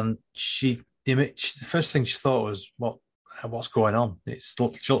 and the first thing she thought was, what's going on? She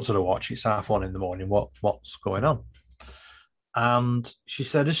looked at her watch. It's 1:30 in the morning. What's going on? And she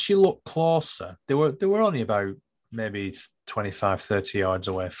said, as she looked closer, they were only about maybe 25, 30 yards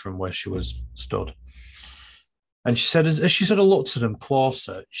away from where she was stood. And she said, as she sort of looked at them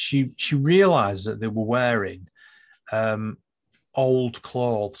closer, she realised that they were wearing old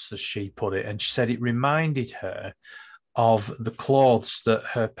clothes, as she put it. And she said it reminded her of the clothes that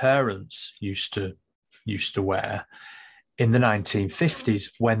her parents used to wear in the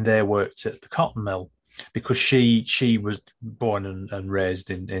 1950s when they worked at the cotton mill, because she was born and raised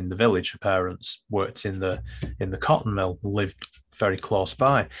in the village. Her parents worked in the cotton mill, lived very close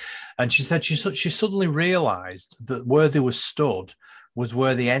by, and she said she suddenly realised that where they were stood was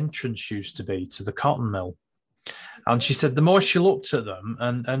where the entrance used to be to the cotton mill. And she said the more she looked at them,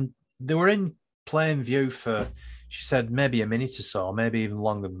 and they were in plain view for, she said, maybe a minute or so, maybe even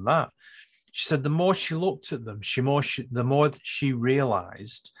longer than that. She said the more she looked at them, the more she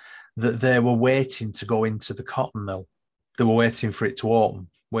realised that they were waiting to go into the cotton mill. They were waiting for it to open,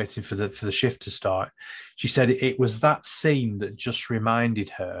 waiting for the shift to start. She said it was that scene that just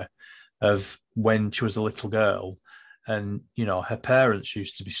reminded her of when she was a little girl, and, you know, her parents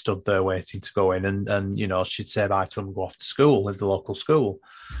used to be stood there waiting to go in, and you know, she'd say bye to them and go off to school at the local school.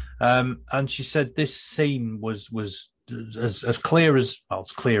 And she said this scene was as clear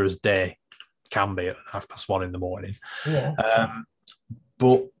as day. can be at 1:30 in the morning. Yeah.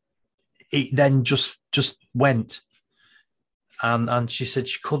 But it then just went, and she said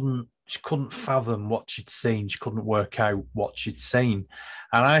she couldn't fathom what she'd seen. She couldn't work out what she'd seen.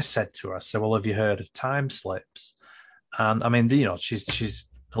 And I said to her, I said, well, have you heard of time slips? And I mean, she's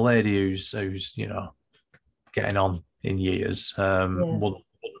a lady who's getting on in years, wouldn't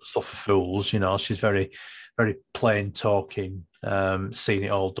suffer fools. She's very, very plain talking, seen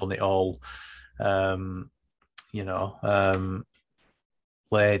it all, done it all,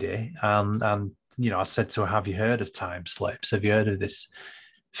 lady. And I said to her, have you heard of time slips? Have you heard of this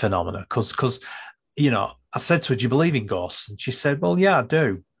phenomena? Because I said to her, do you believe in ghosts? And she said, well, yeah, I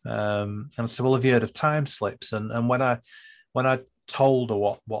do. And I said, well, have you heard of time slips? And when I told her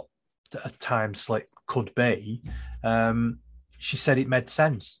what a time slip could be, she said it made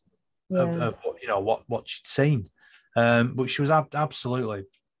sense of what she'd seen. But she was absolutely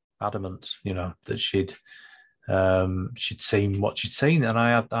adamant, that she'd seen what she'd seen, and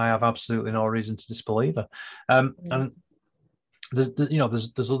I have absolutely no reason to disbelieve her. And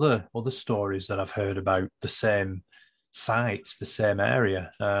there's other stories that I've heard about the same sites, the same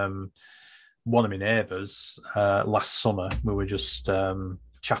area. One of my neighbours, last summer, we were just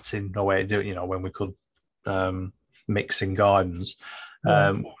chatting away, when we could, mix in gardens. We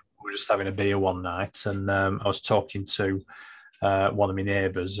were just having a beer one night, and I was talking to one of my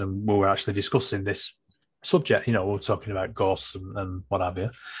neighbours, and we were actually discussing this subject. We were talking about ghosts and what have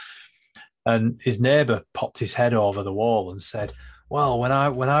you. And his neighbour popped his head over the wall and said, well, when I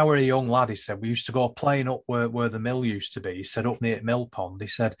were a young lad, he said, we used to go playing up where the mill used to be. He said, up near Mill Pond. He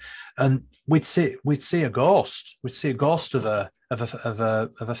said, and we'd see a ghost. We'd see a ghost of a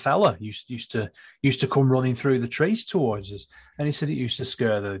fella used to come running through the trees towards us. And he said it used to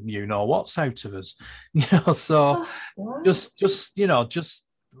scare the what's out of us. So just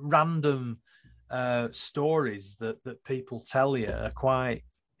random stories that people tell you are quite.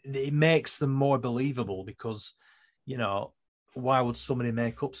 It makes them more believable because, why would somebody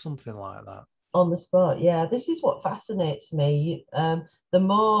make up something like that? On the spot, yeah. This is what fascinates me. The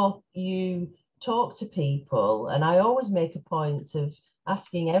more you talk to people, and I always make a point of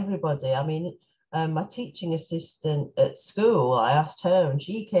asking everybody. I mean, my teaching assistant at school, I asked her, and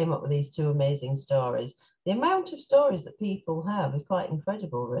she came up with these two amazing stories. The amount of stories that people have is quite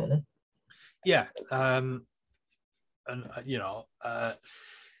incredible, really. Yeah.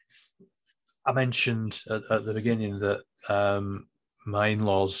 I mentioned at the beginning that my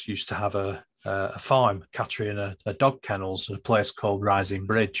in-laws used to have a farm catering a dog kennels at a place called Rising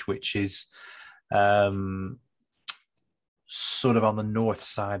Bridge, which is sort of on the north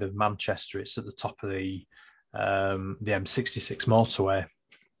side of Manchester. It's at the top of the M66 motorway,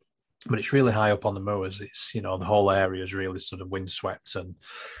 but it's really high up on the moors. It's the whole area is really sort of windswept and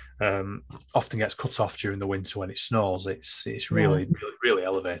often gets cut off during the winter when it snows. It's really really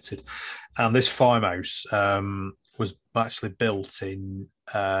elevated, and this farmhouse was actually built in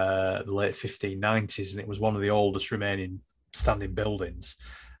the late 1590s, and it was one of the oldest remaining standing buildings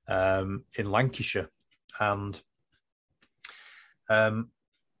in Lancashire, and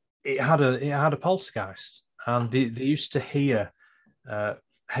it had a poltergeist, and they used to hear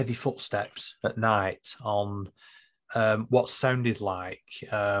heavy footsteps at night on what sounded like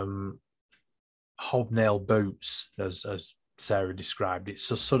hobnail boots, as Sarah described it.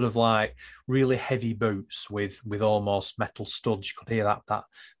 So sort of like really heavy boots with almost metal studs. You could hear that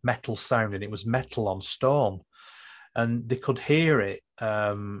metal sound, and it was metal on stone. And they could hear it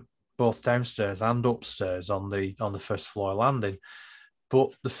both downstairs and upstairs on the first floor landing.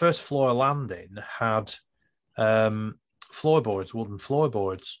 But the first floor landing had floorboards, wooden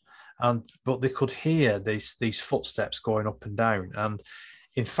floorboards, but they could hear these footsteps going up and down. And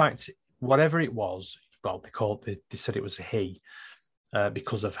in fact, whatever it was, well, they said it was a he,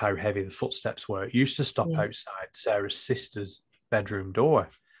 because of how heavy the footsteps were. It used to stop outside Sarah's sister's bedroom door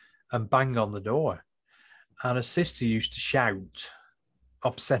and bang on the door, and her sister used to shout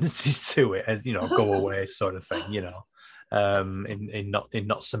obscenities to it, as go away sort of thing, in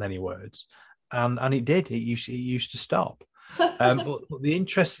not so many words. And it did. It used to stop. But the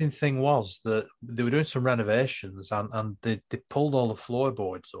interesting thing was that they were doing some renovations, and they pulled all the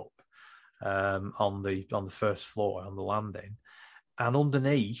floorboards up on the first floor on the landing, and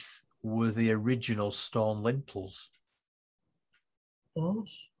underneath were the original stone lintels.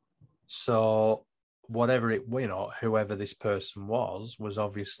 Gosh. So whatever whoever this person was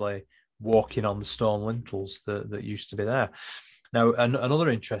obviously walking on the stone lintels that used to be there. Now, another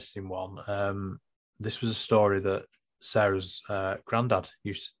interesting one. This was a story that Sarah's granddad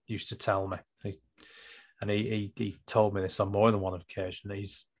used to tell me, and he told me this on more than one occasion.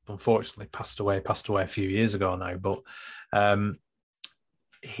 He's unfortunately passed away a few years ago now, but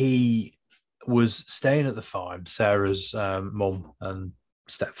he was staying at the farm. Sarah's mum and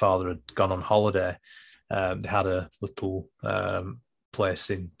stepfather had gone on holiday. They had a little place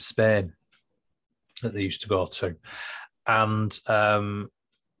in Spain that they used to go to, and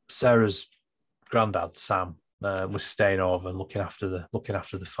Sarah's granddad Sam was staying over and looking after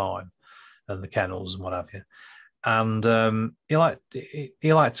the farm and the kennels and what have you. And he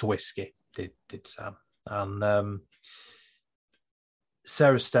liked a whiskey, did Sam, and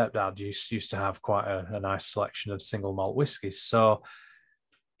Sarah's stepdad used to have quite a nice selection of single malt whiskies. So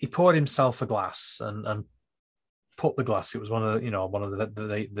he poured himself a glass and put the glass. It was one of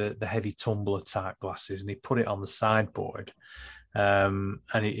the heavy tumbler type glasses, and he put it on the sideboard. And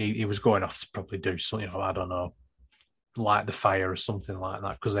he was going off to probably do something, I don't know, light the fire or something like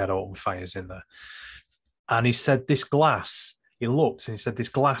that, because they had open fires in there. And he said this glass, he looked and he said this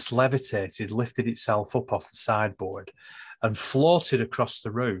glass levitated, lifted itself up off the sideboard and floated across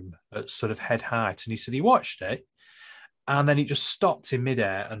the room at sort of head height. And he said he watched it, and then it just stopped in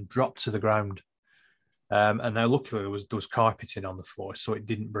midair and dropped to the ground. And now, luckily, there was carpeting on the floor, so it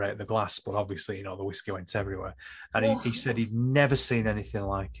didn't break the glass. But obviously, the whiskey went everywhere. And he said he'd never seen anything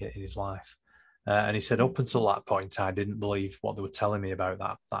like it in his life. And he said, up until that point, I didn't believe what they were telling me about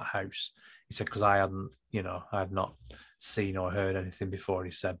that house. He said, because I had not seen or heard anything before.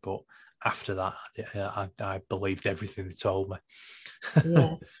 He said, but after that, I believed everything they told me.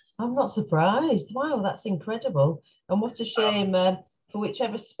 Yeah, I'm not surprised. Wow, that's incredible. And what a shame for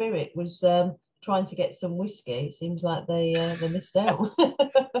whichever spirit was trying to get some whiskey. It seems like they missed out.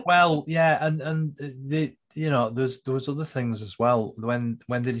 Well, yeah, and there was other things as well. When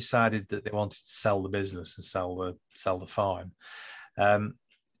they decided that they wanted to sell the business and sell the farm,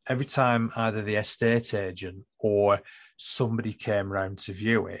 every time either the estate agent or somebody came round to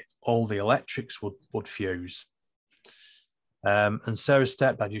view it, all the electrics would fuse. And Sarah's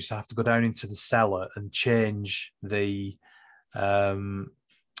stepdad used to have to go down into the cellar and change the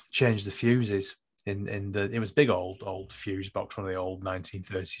fuses in the. It was big old fuse box, one of the old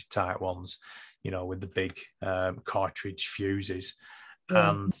 1930s type ones, with the big cartridge fuses.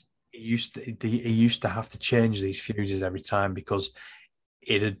 Yeah. And he used to have to change these fuses every time because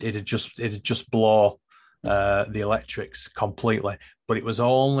it'd just blow the electrics completely. But it was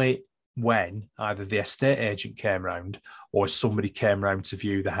only when either the estate agent came round or somebody came round to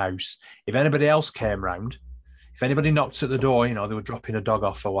view the house. If anybody else came round, if anybody knocked at the door, they were dropping a dog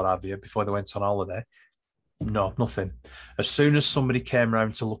off or what have you before they went on holiday, no, nothing. As soon as somebody came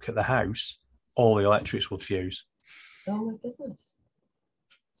round to look at the house, all the electrics would fuse. Oh my goodness.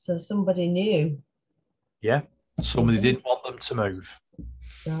 So somebody knew. Yeah, somebody didn't want them to move.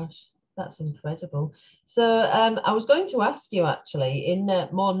 Gosh, that's incredible. So I was going to ask you actually, in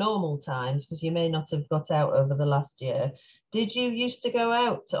more normal times, because you may not have got out over the last year, did you used to go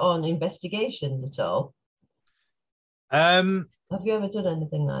out on investigations at all? Have you ever done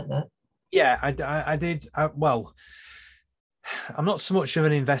anything like that? Yeah, I did. Well, I'm not so much of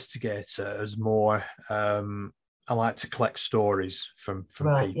an investigator as more I like to collect stories from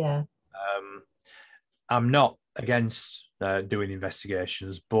right, people. Yeah. I'm not against doing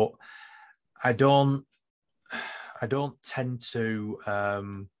investigations, but I don't tend to.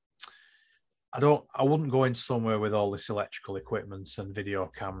 I wouldn't go in somewhere with all this electrical equipment and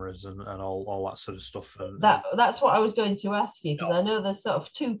video cameras and all that sort of stuff. And that's what I was going to ask you, because I know there's sort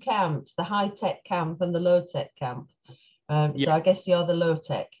of two camps, the high-tech camp and the low-tech camp. So I guess you're the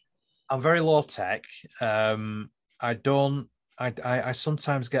low-tech. I'm very low-tech. I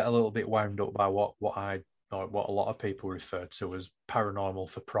sometimes get a little bit wound up by what a lot of people refer to as paranormal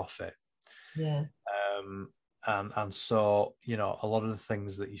for profit. Yeah. And so, a lot of the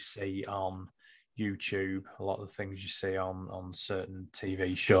things that you see on YouTube, a lot of the things you see on certain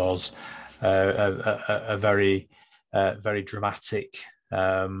TV shows are very, very dramatic.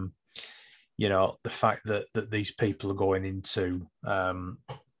 The fact that these people are going into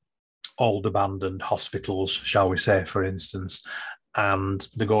old abandoned hospitals, shall we say, for instance, and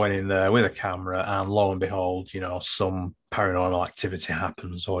they're going in there with a camera, and lo and behold, some paranormal activity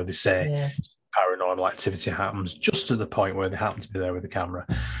happens, or they say paranormal activity happens just at the point where they happen to be there with the camera.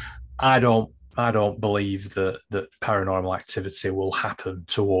 I don't believe that paranormal activity will happen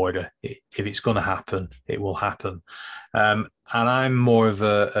to order. If it's going to happen, it will happen. And I'm more of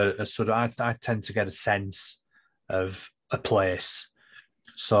a sort of, I tend to get a sense of a place.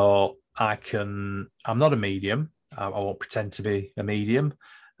 So I'm not a medium. I won't pretend to be a medium.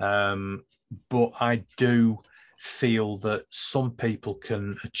 But I do feel that some people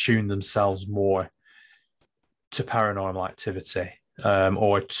can attune themselves more to paranormal activity.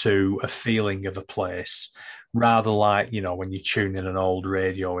 or to a feeling of a place, rather like, when you tune in an old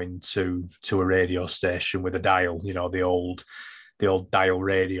radio into a radio station with a dial, the old dial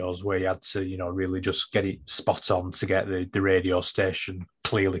radios where you had to, really just get it spot on to get the radio station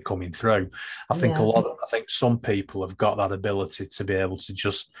clearly coming through. I think some people have got that ability to be able to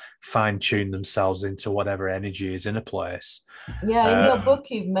just fine tune themselves into whatever energy is in a place. Yeah, in your book,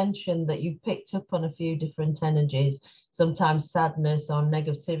 you've mentioned that you've picked up on a few different energies, sometimes sadness or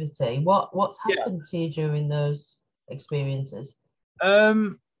negativity. What's happened to you during those experiences?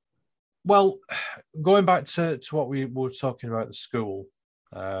 Well, going back to what we were talking about at the school,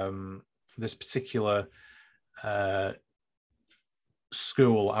 this particular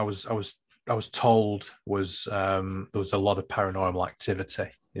school, I was told was there was a lot of paranormal activity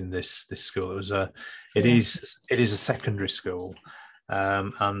in this school. It is a secondary school,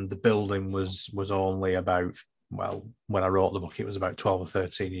 and the building was only about, well, when I wrote the book, it was about 12 or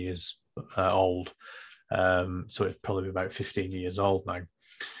 13 years old. So it's probably about 15 years old now.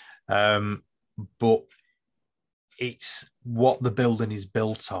 But it's what the building is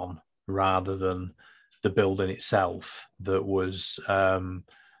built on rather than the building itself that was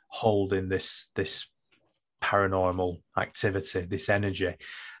holding this paranormal activity, this energy.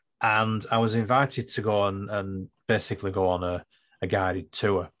 And I was invited to go on and basically go on a guided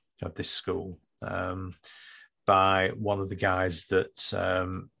tour of this school by one of the guys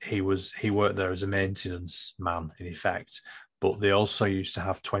that he worked there as a maintenance man, in effect. But they also used to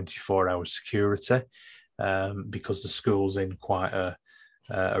have 24-hour security because the school's in quite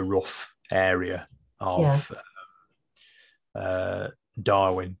a rough area of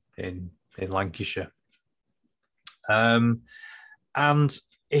Darwin in Lancashire. And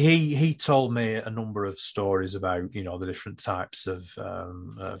he told me a number of stories about, the different types of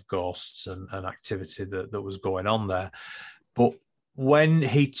ghosts and activity that was going on there. But when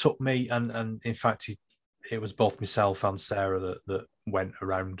he took me, and in fact, it was both myself and Sarah that went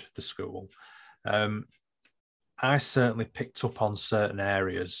around the school. I certainly picked up on certain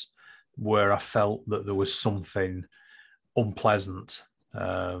areas where I felt that there was something unpleasant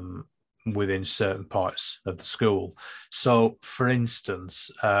within certain parts of the school. So, for instance,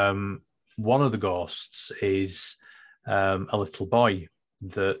 one of the ghosts is a little boy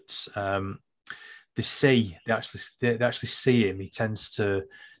that they actually see him. He tends to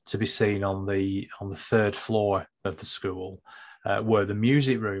be seen on the third floor of the school where the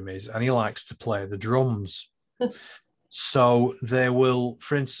music room is, and he likes to play the drums. So they will,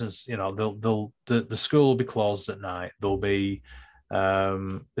 for instance, the school will be closed at night. There'll be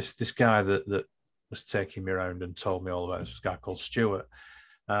this guy that was taking me around and told me all about this guy called Stuart,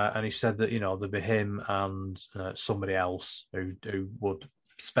 and he said that there'd be him and somebody else who would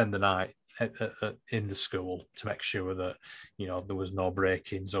spend the night in the school to make sure that there was no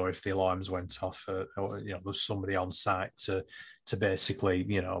break-ins, or if the alarms went off, or there's somebody on site to basically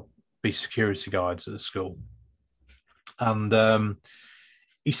be security guards at the school. And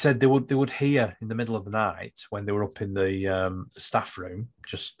he said they would hear in the middle of the night when they were up in the staff room,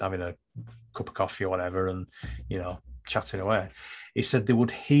 just having a cup of coffee or whatever, and chatting away. He said they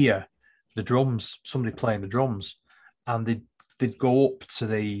would hear the drums, somebody playing the drums, and they'd go up to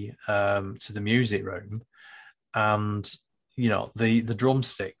the music room, and the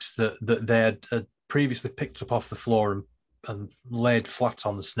drumsticks that they had previously picked up off the floor and laid flat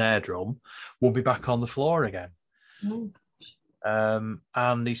on the snare drum will be back on the floor again.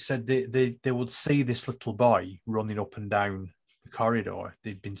 And he said they would see this little boy running up and down the corridor.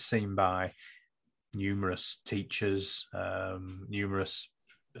 They'd been seen by numerous teachers, numerous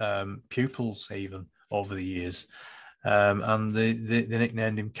pupils even over the years. And they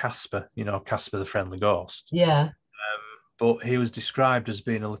nicknamed him Casper, Casper the Friendly Ghost. Yeah. But he was described as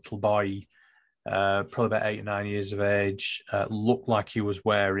being a little boy, probably about 8 or 9 years of age, looked like he was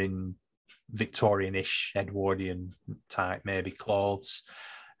wearing Victorian-ish, Edwardian type, maybe clothes.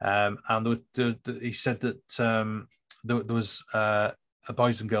 And he said that there was a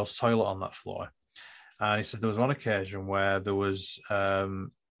boys and girls toilet on that floor. And he said there was one occasion where there was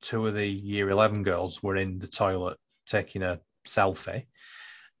 2 of the year 11 girls were in the toilet taking a selfie.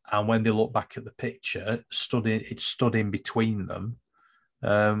 And when they looked back at the picture, stood in between them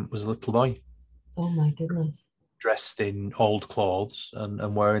was a little boy. Oh my goodness. Dressed in old clothes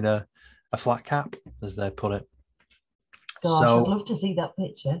and wearing a flat cap, as they put it. Gosh, I'd love to see that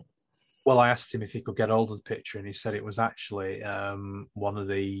picture. Well, I asked him if he could get hold of the picture, and he said it was actually one of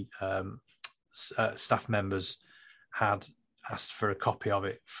the staff members had asked for a copy of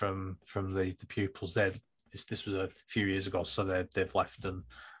it from the pupils. This was a few years ago, so they've left and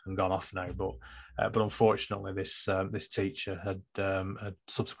and gone off now. But unfortunately, this teacher had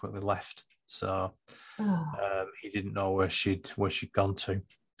subsequently left, so he didn't know where she'd gone to.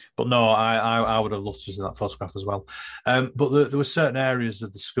 But no, I would have loved to see that photograph as well. But there were certain areas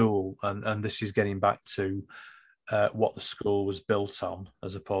of the school, and this is getting back to what the school was built on,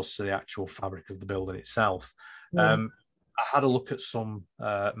 as opposed to the actual fabric of the building itself. I had a look at some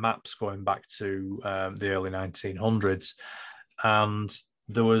maps going back to the early 1900s, and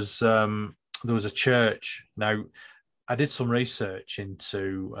there was a church. Now, I did some research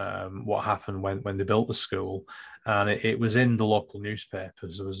into what happened when they built the school, and it was in the local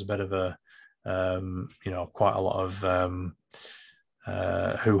newspapers. There was a bit of a, quite a lot of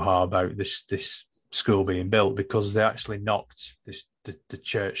hoo-ha about this school being built, because they actually knocked the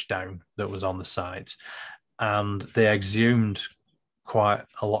church down that was on the site, and they exhumed quite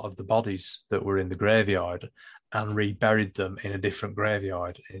a lot of the bodies that were in the graveyard and reburied them in a different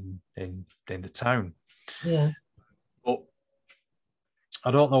graveyard in the town. Yeah. But I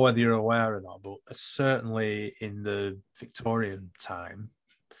don't know whether you're aware or not, but certainly in the Victorian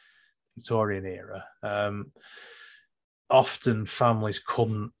era, often families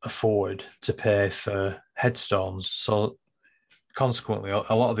couldn't afford to pay for headstones. So consequently,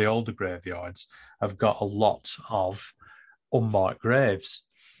 a lot of the older graveyards have got a lot of unmarked graves.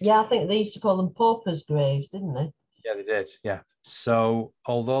 Yeah, I think they used to call them paupers' graves, didn't they? Yeah, they did. Yeah. So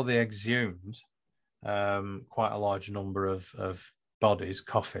although they exhumed quite a large number of bodies,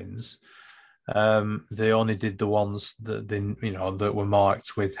 coffins, they only did the ones that that were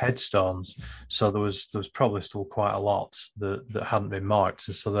marked with headstones. So there was probably still quite a lot that hadn't been marked,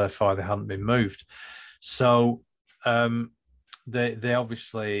 and so therefore they hadn't been moved. So they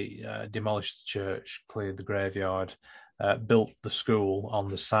obviously demolished the church, cleared the graveyard, built the school on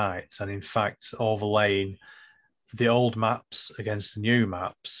the site, and in fact overlaying the old maps against the new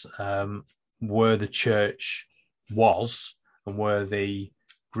maps, where the church was and where the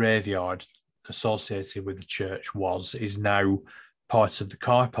graveyard associated with the church is now part of the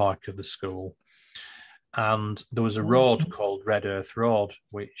car park of the school. And there was a road called Red Earth Road,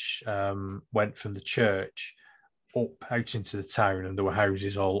 which went from the church up out into the town, and there were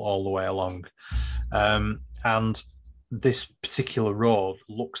houses all the way along. And this particular road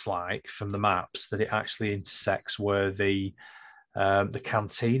looks like, from the maps, that it actually intersects where the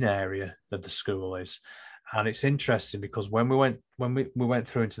canteen area of the school is. And it's interesting because when we went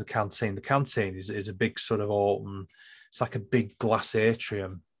through into the canteen is a big sort of open, it's like a big glass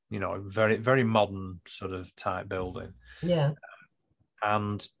atrium, very, very modern sort of type building. Yeah.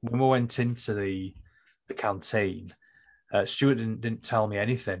 And when we went into the canteen, Stuart didn't tell me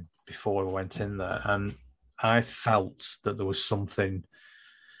anything before we went in there, and I felt that there was something.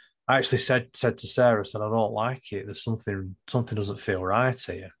 I actually said to Sarah, I don't like it. There's something doesn't feel right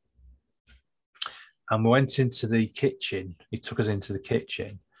here. And we went into the kitchen. He took us into the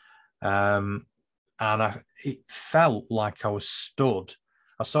kitchen, and it felt like I was stood.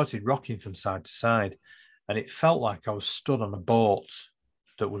 I started rocking from side to side, and it felt like I was stood on a boat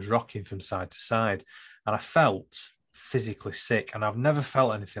that was rocking from side to side, and I felt physically sick. And I've never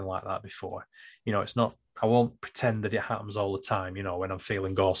felt anything like that before. It's not. I won't pretend that it happens all the time, when I'm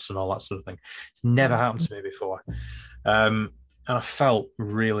feeling ghosts and all that sort of thing. It's never happened to me before. And I felt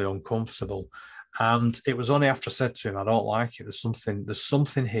really uncomfortable. And it was only after I said to him, I don't like it. There's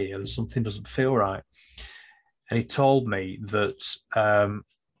something here. There's something doesn't feel right. And he told me that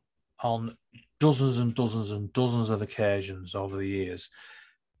on dozens and dozens and dozens of occasions over the years,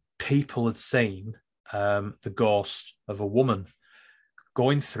 people had seen the ghost of a woman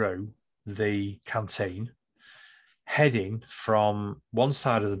going through the canteen, heading from one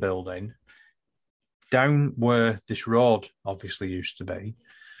side of the building down where this road obviously used to be,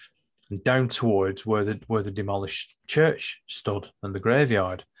 and down towards where the demolished church stood and the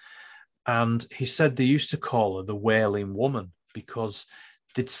graveyard. And he said they used to call her the Wailing Woman because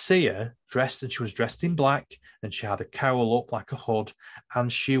they'd see her dressed, and she was dressed in black, and she had a cowl up like a hood,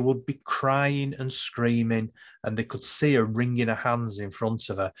 and she would be crying and screaming, and they could see her wringing her hands in front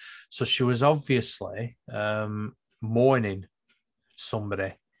of her. So she was obviously mourning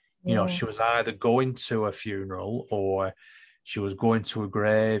somebody. She was either going to a funeral or she was going to a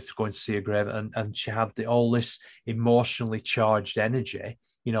grave, going to see a grave, and she had all this emotionally charged energy,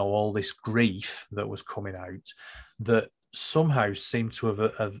 all this grief that was coming out that somehow seemed to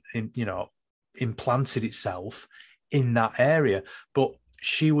have implanted itself in that area. But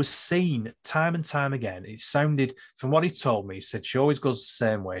she was seen time and time again. It sounded, from what he told me, he said she always goes the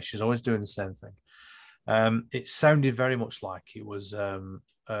same way. She's always doing the same thing. It sounded very much like it was a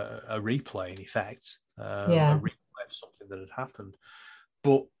replay, in effect, a replay of something that had happened.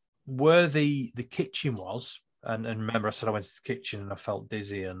 But where the kitchen was, and remember I said I went to the kitchen and I felt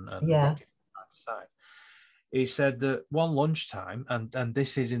dizzy and rocking from side to side. He said that one lunchtime, and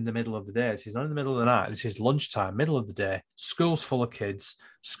this is in the middle of the day. This is not in the middle of the night. This is lunchtime, middle of the day. School's full of kids.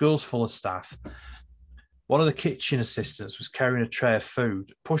 School's full of staff. One of the kitchen assistants was carrying a tray of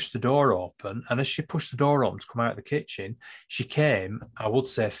food, pushed the door open, and as she pushed the door open to come out of the kitchen, she came, I would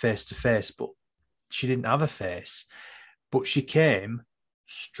say face to face, but she didn't have a face. But she came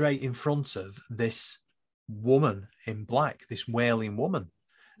straight in front of this woman in black, this wailing woman.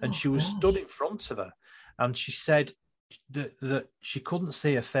 And she was stood in front of her. And she said that she couldn't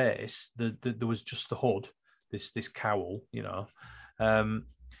see her face. There was just the hood, this cowl, you know.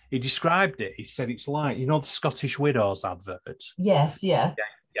 He described it. He said it's like, you know, the Scottish Widows advert. Yes, yeah.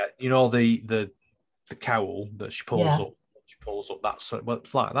 Yeah. You know, the cowl that she pulls up. She pulls up that sort. Well,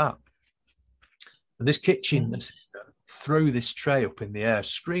 it's like that. And this kitchen assistant threw this tray up in the air,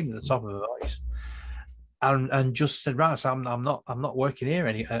 screamed at the top of her voice, and just said, "Right, so I'm not working here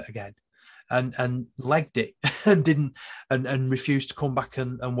again." And legged it and didn't and refused to come back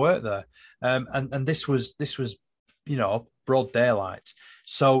and work there. And this was, you know, broad daylight.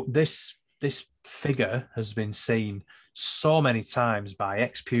 So this figure has been seen so many times by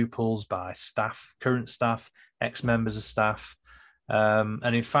ex-pupils, by staff, current staff, ex-members of staff.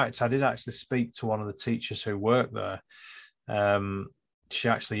 And in fact, I did actually speak to one of the teachers who worked there. She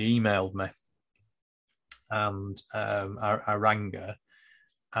actually emailed me, and I rang her.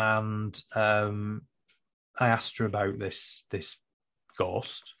 And I asked her about this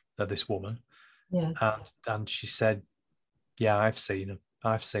ghost, this woman, and she said, "Yeah, I've seen her.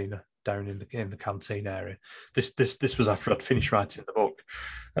 I've seen her down in the canteen area." This was after I'd finished writing the book.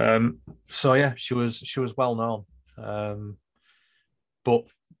 So yeah, she was well known. But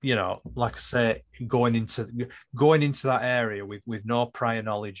you know, like I say, going into that area with no prior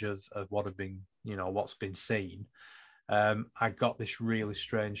knowledge of what had been, you know, what's been seen. I got this really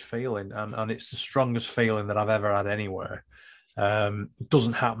strange feeling, and it's the strongest feeling that I've ever had anywhere. It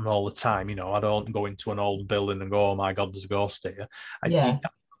doesn't happen all the time, you know. I don't go into an old building and go, "Oh my God, there's a ghost here." I'm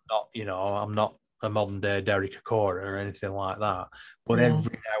not, you know, I'm not a modern day Derek Acora or anything like that. But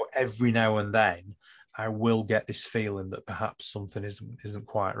every now and then, I will get this feeling that perhaps something isn't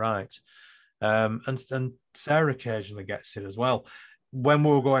quite right. And Sarah occasionally gets it as well. When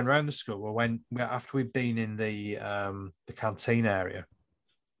we were going around the school, after we'd been in the canteen area,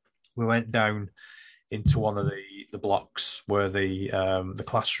 we went down into one of the blocks where the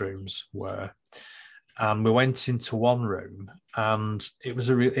classrooms were, and we went into one room, and it was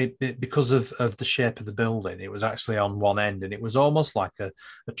because of the shape of the building, it was actually on one end, and it was almost like a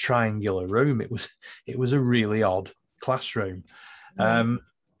triangular room. It was a really odd classroom,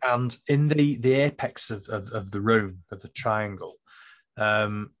 and in the apex of the room, of the triangle.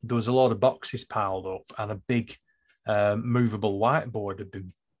 There was a lot of boxes piled up, and a big movable whiteboard had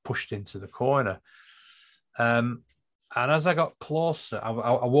been pushed into the corner. And as I got closer, I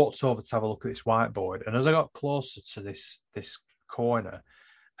walked over to have a look at this whiteboard. And as I got closer to this corner,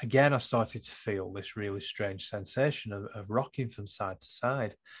 again, I started to feel this really strange sensation of rocking from side to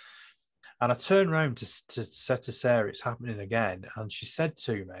side. And I turned around to say to Sarah, "It's happening again." And she said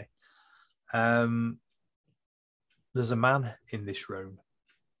to me, "There's a man in this room."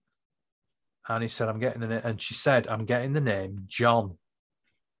 And he said, and she said, "I'm getting the name John."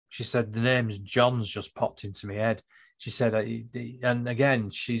 She said, "The name's John's just popped into my head." She said, and again,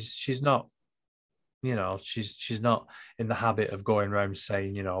 she's not, you know, she's not in the habit of going around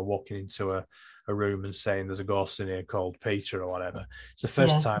saying, you know, walking into a room and saying there's a ghost in here called Peter or whatever. It's the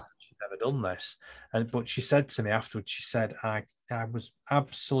first time she's ever done this. But she said to me afterwards, she said, I was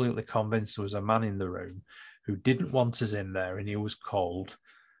absolutely convinced there was a man in the room who didn't want us in there, and he was called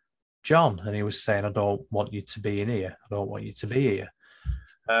John, and he was saying, "I don't want you to be in here. I don't want you to be here."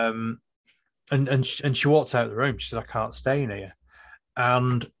 And she walked out of the room. She said, "I can't stay in here."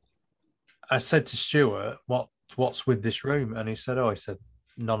 And I said to Stuart, "What's with this room?" And he said,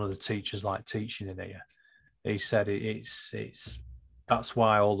 "None of the teachers like teaching in here." He said, "It's that's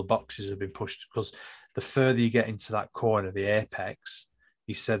why all the boxes have been pushed, because the further you get into that corner, the apex,"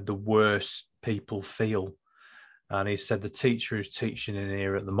 he said, "the worse people feel." And he said the teacher who's teaching in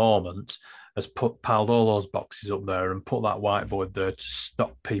here at the moment has piled all those boxes up there and put that whiteboard there to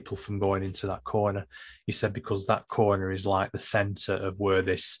stop people from going into that corner. He said, because that corner is like the centre of where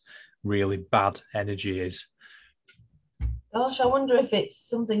this really bad energy is. Gosh, I wonder if it's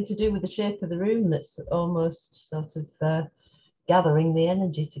something to do with the shape of the room that's almost sort of gathering the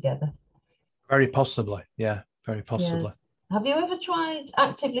energy together. Very possibly, yeah, very possibly. Yeah. Have you ever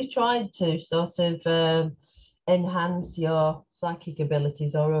actively tried to sort of enhance your psychic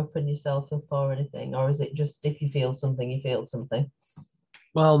abilities or open yourself up or anything? Or is it just if you feel something, you feel something?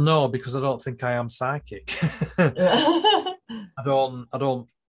 Well, no, because I don't think I am psychic. I don't,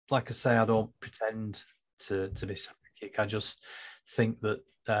 like I say, I don't pretend to be psychic. I just think that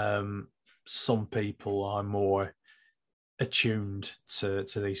some people are more attuned to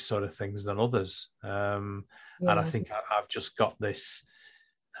these sort of things than others. And I Yeah, think I've just got this,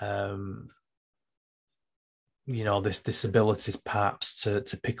 this ability perhaps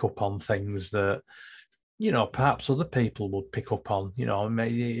to pick up on things that, perhaps other people would pick up on.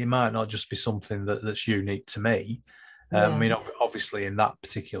 It might not just be something that's unique to me. I yeah, mean, obviously, in that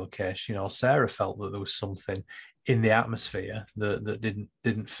particular case, Sarah felt that there was something in the atmosphere that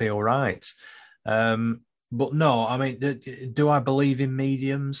didn't feel right. But no, I mean, do I believe in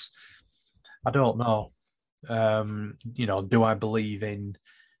mediums? I don't know. Do I believe in?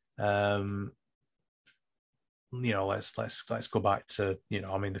 Let's go back to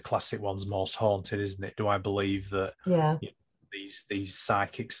I mean, the classic one's Most Haunted, isn't it? Do I believe that yeah, these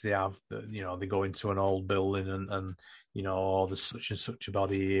psychics they have that they go into an old building and oh, there's such and such a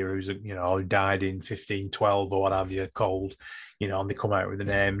body here who's who died in 1512 or what have you, cold, and they come out with a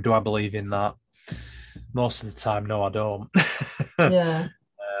name. Do I believe in that? Most of the time, no, I don't. yeah,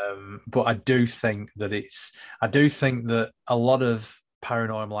 But I do think that a lot of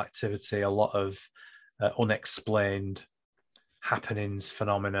paranormal activity, a lot of unexplained happenings,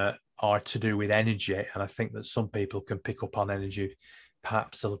 phenomena are to do with energy. And I think that some people can pick up on energy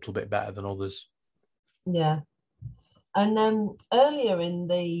perhaps a little bit better than others. yeah. And earlier in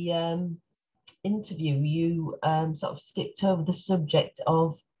the interview, you sort of skipped over the subject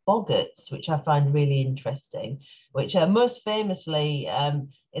of boggarts, which I find really interesting, which are most famously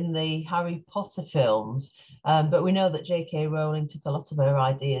in the Harry Potter films. But we know that J.K. Rowling took a lot of her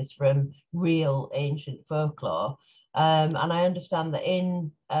ideas from real ancient folklore. And I understand that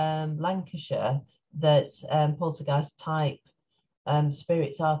in Lancashire, that poltergeist type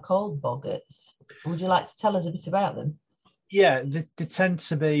spirits are called boggarts. Would you like to tell us a bit about them? Yeah, they tend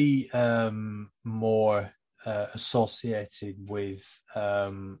to be more associated with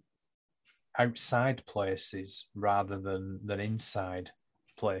outside places rather than inside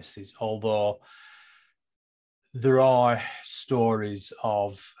places. Although there are stories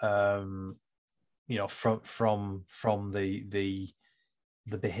of from the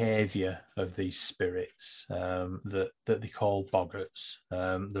behaviour of these spirits that they call boggarts.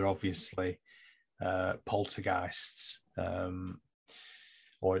 They're obviously poltergeists,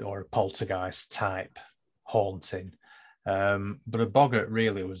 or a poltergeist type haunting. But a boggart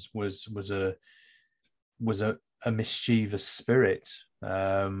really was a mischievous spirit,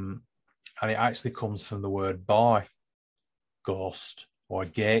 and it actually comes from the word bar ghost or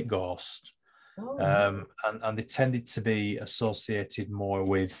gate ghost. Oh, And they tended to be associated more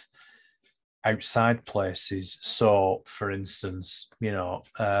with outside places. So, for instance,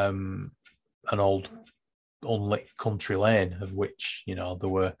 an old unlit country lane, of which there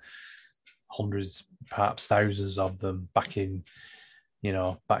were hundreds, perhaps thousands of them back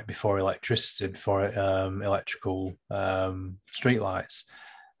before electricity, before electrical streetlights.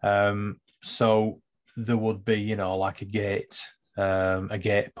 So there would be like a gate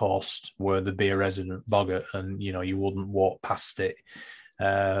post where there'd be a resident boggart, and you wouldn't walk past it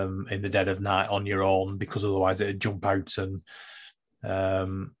in the dead of night on your own, because otherwise it'd jump out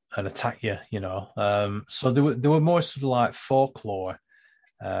and attack you. So there were more sort of like folklore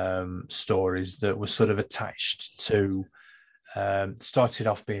stories that were sort of attached to started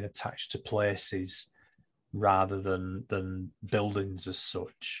off being attached to places rather than buildings as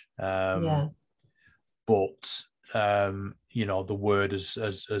such. yeah, But the word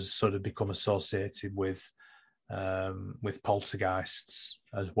has sort of become associated with poltergeists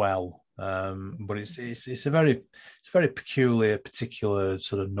as well. But it's a very peculiar, particular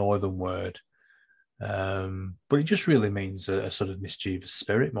sort of northern word. But it just really means a sort of mischievous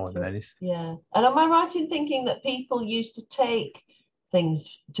spirit more than anything. yeah. And am I right in thinking that people used to take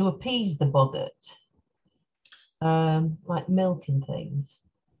things to appease the boggart, like milk and things?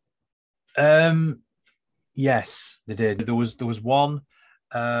 Um, yes, they did. There was one.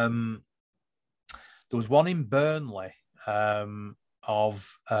 There was one in Burnley,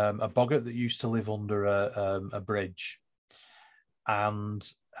 of a boggart that used to live under a bridge,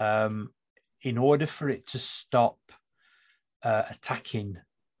 and in order for it to stop attacking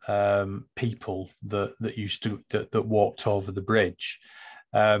people that walked over the bridge,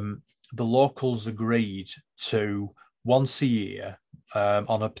 the locals agreed to once a year,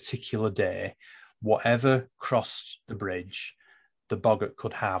 on a particular day, whatever crossed the bridge, the boggart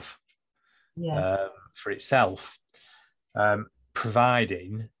could have. Yeah, for itself,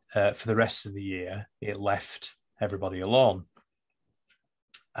 providing for the rest of the year it left everybody alone.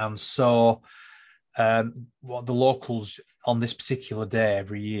 And so what the locals on this particular day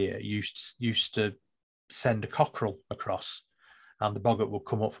every year used to send a cockerel across, and the boggart would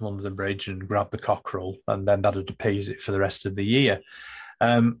come up from under the bridge and grab the cockerel, and then that would appease it for the rest of the year.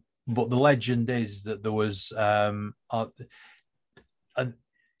 But the legend is that there was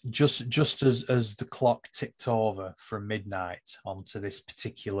just as the clock ticked over from midnight onto this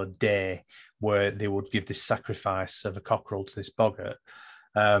particular day where they would give this sacrifice of a cockerel to this boggart,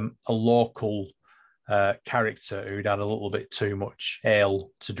 a local character who'd had a little bit too much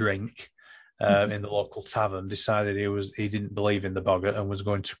ale to drink in the local tavern decided he didn't believe in the boggart and was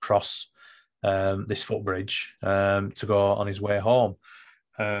going to cross this footbridge to go on his way home.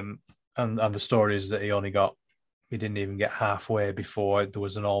 And the story is that he didn't even get halfway before there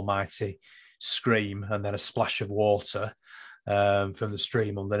was an almighty scream and then a splash of water from the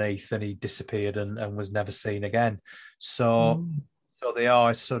stream underneath, and he disappeared and was never seen again. So they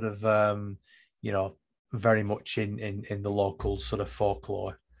are sort of very much in the local sort of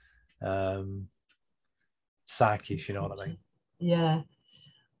folklore psyche, if you know what I mean. Yeah.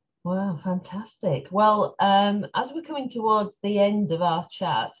 Wow, fantastic. Well, as we're coming towards the end of our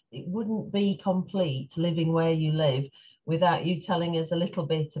chat, it wouldn't be complete living where you live without you telling us a little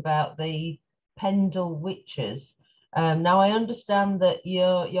bit about the Pendle Witches. Now, I understand that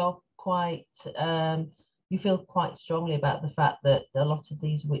you're quite you feel quite strongly about the fact that a lot of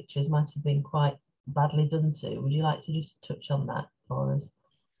these witches might have been quite badly done to. Would you like to just touch on that for us?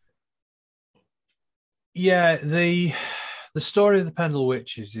 Yeah, the story of the Pendle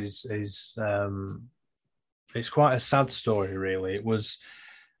Witches is it's quite a sad story, really. It was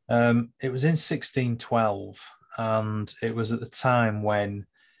in 1612, and it was at the time when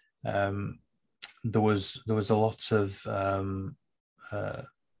there was a lot of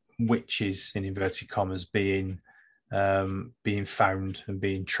witches, in inverted commas, being found and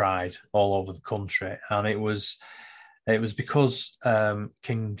being tried all over the country, and it was because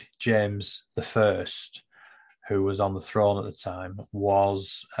King James I, who was on the throne at the time,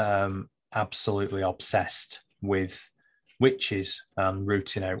 was absolutely obsessed with witches and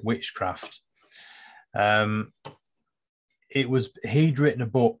rooting out witchcraft. He'd written a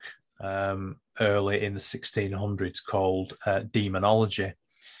book early in the 1600s called Demonology,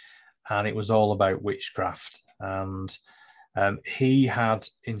 and it was all about witchcraft. And he had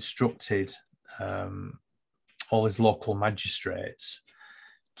instructed all his local magistrates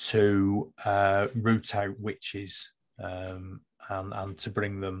to root out witches and to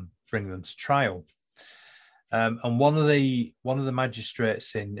bring them to trial. And one of the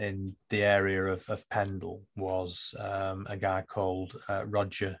magistrates in the area of Pendle was a guy called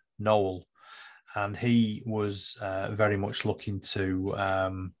Roger Nowell, and he was very much looking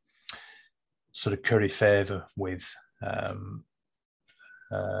to sort of curry favour with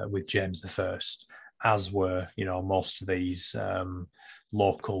James I, as were most of these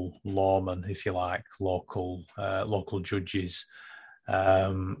local lawmen, if you like, local judges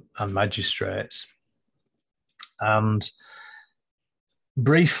and magistrates. And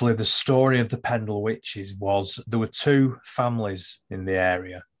briefly, the story of the Pendle Witches was there were two families in the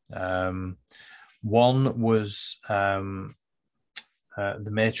area. One was the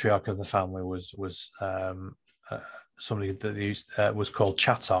matriarch of the family was somebody that was called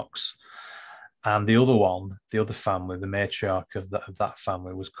Chattocks, and the other family, the matriarch of that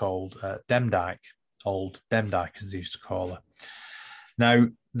family, was called Demdike, old Demdike, as they used to call her. Now,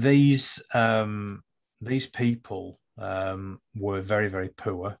 these people were very, very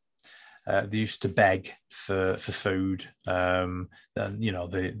poor. They used to beg for food, and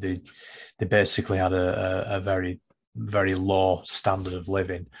they basically had a very, very low standard of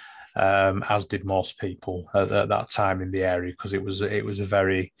living, as did most people at that time in the area, because it was a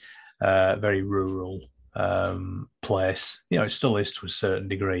very very rural place. It still is to a certain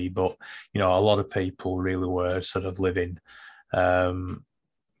degree, but a lot of people really were sort of living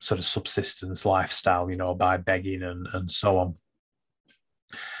sort of subsistence lifestyle, by begging and so on.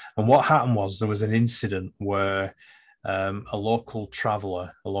 And what happened was there was an incident where a local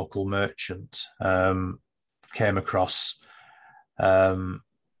traveller, a local merchant, came across one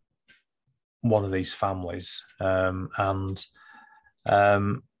of these families and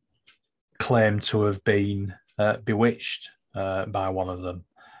claimed to have been bewitched by one of them.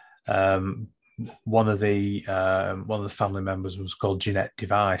 One of the family members was called Jeanette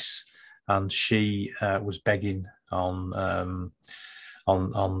Device, and she was begging on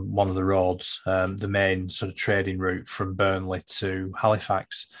one of the roads, the main sort of trading route from Burnley to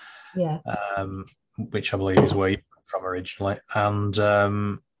Halifax. Yeah. which I believe is where you're from originally.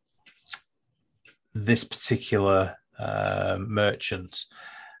 And this particular merchant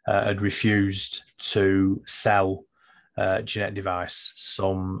had refused to sell Jeanette Device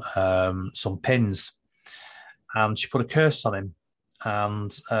some pins, and she put a curse on him.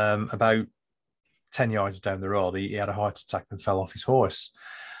 And about 10 yards down the road, he had a heart attack and fell off his horse.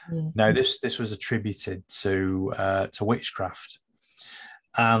 Now, this was attributed to witchcraft,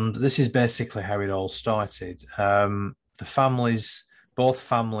 and this is basically how it all started. Both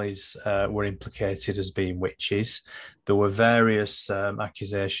families were implicated as being witches. There were various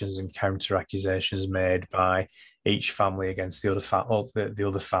accusations and counter accusations made by each family against the other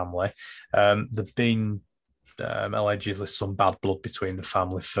family. There'd been allegedly some bad blood between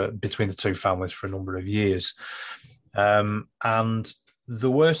the two families for a number of years, and there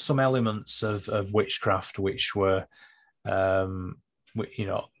were some elements of witchcraft which were,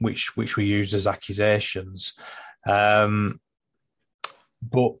 which were used as accusations.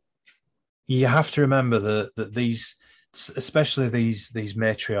 But you have to remember that these, especially these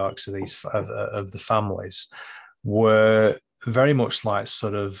matriarchs of the families, were very much like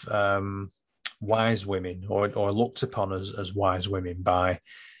sort of wise women, or looked upon as wise women by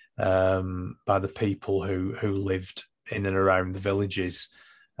the people who lived in and around the villages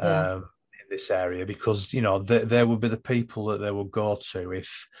in this area, because they would be the people that they would go to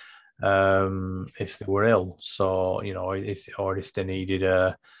if they were ill. So if they needed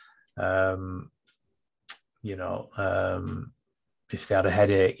if they had a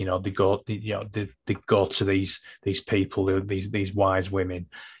headache, they go to these people, these wise women,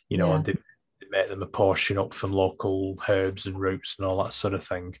 and they make them a portion up from local herbs and roots and all that sort of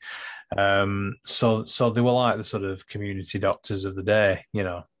thing. So they were like the sort of community doctors of the day,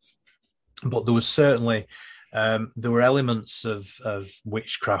 But there was certainly there were elements of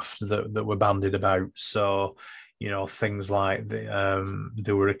witchcraft that were bandied about. So things like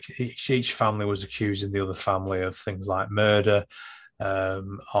each family was accusing the other family of things like murder,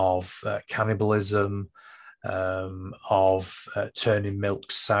 of cannibalism, of turning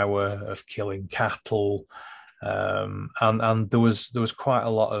milk sour, of killing cattle, and there was quite a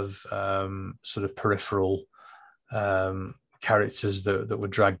lot of sort of peripheral characters that were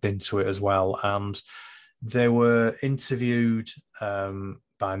dragged into it as well. And they were interviewed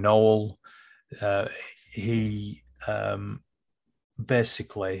by Noel. He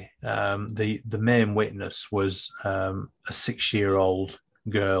basically, the main witness was a 6-year-old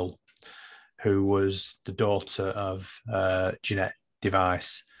girl who was the daughter of Jeanette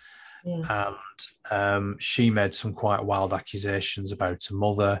Device. And she made some quite wild accusations about her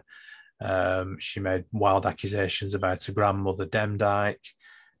mother. She made wild accusations about her grandmother, Demdike.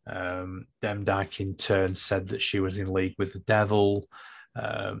 Demdike in turn said that she was in league with the devil,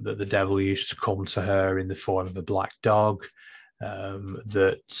 that the devil used to come to her in the form of a black dog,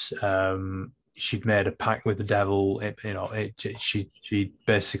 that she'd made a pact with the devil. She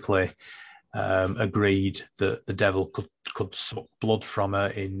basically agreed that the devil could suck blood from her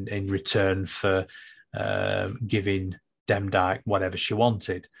in return for giving Demdike whatever she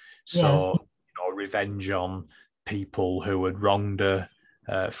wanted. So, revenge on people who had wronged her.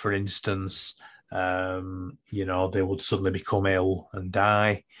 For instance, they would suddenly become ill and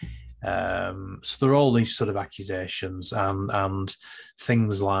die. So there are all these sort of accusations and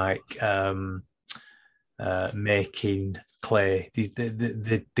things like making clay.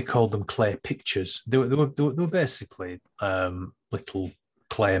 They called them clay pictures. They were basically little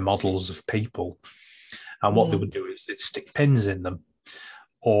clay models of people, and what they would do is they'd stick pins in them,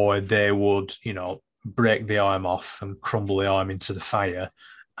 or they would break the arm off and crumble the arm into the fire,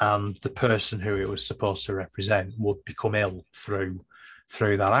 and the person who it was supposed to represent would become ill through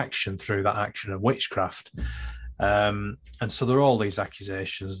that action of witchcraft. And so there are all these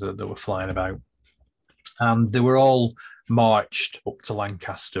accusations that were flying about, and they were all marched up to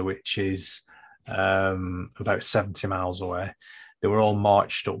Lancaster, which is about 70 miles away. They were all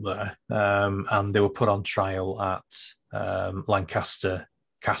marched up there, and they were put on trial at Lancaster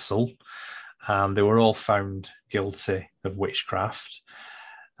Castle, and they were all found guilty of witchcraft,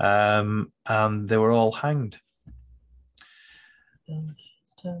 and they were all hanged. Gosh,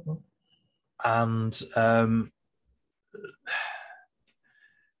 it's terrible. And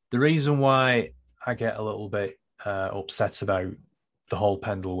the reason why I get a little bit upset about the whole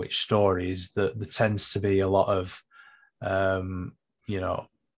Pendle Witch story is that there tends to be a lot of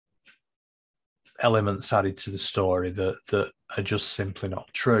elements added to the story that are just simply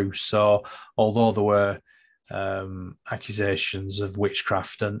not true. So although there were accusations of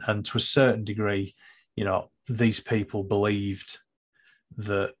witchcraft, and to a certain degree, these people believed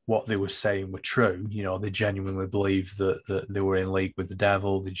that what they were saying were true. You know, they genuinely believed that they were in league with the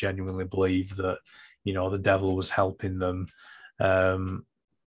devil. They genuinely believed that, you know, the devil was helping them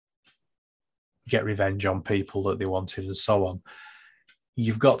get revenge on people that they wanted, and so on.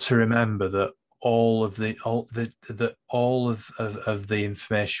 You've got to remember that all of the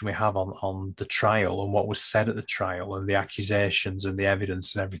information we have on the trial and what was said at the trial and the accusations and the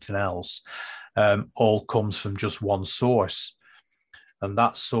evidence and everything else all comes from just one source, and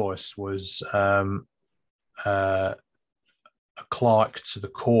that source was a clerk to the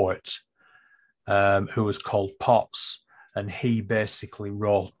court who was called Potts, and he basically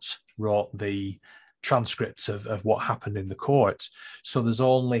wrote the transcripts of what happened in the court. So there's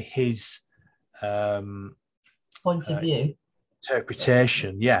only his point of view,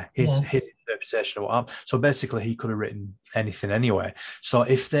 interpretation, his interpretation of what happened. So basically he could have written anything anyway. So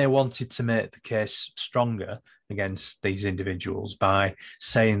if they wanted to make the case stronger against these individuals by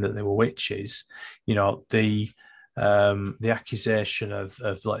saying that they were witches, you know, the accusation of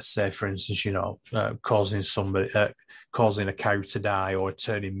let's say, for instance, you know, causing a cow to die or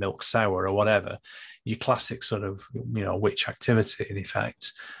turning milk sour or whatever, your classic sort of, you know, witch activity in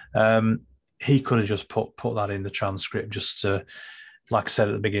effect. He could have just put that in the transcript just to, like I said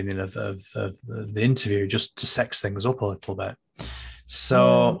at the beginning of the interview, just to sex things up a little bit.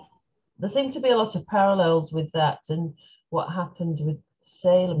 So there seem to be a lot of parallels with that and what happened with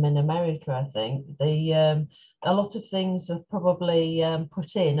Salem in America. I think a lot of things were probably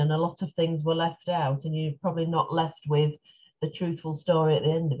put in and a lot of things were left out, and you're probably not left with the truthful story at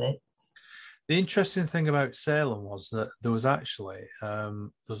the end of it. The interesting thing about Salem was that there was actually there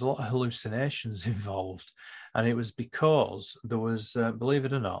was a lot of hallucinations involved, and it was because there was, believe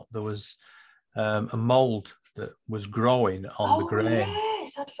it or not, there was a mold that was growing on the grain.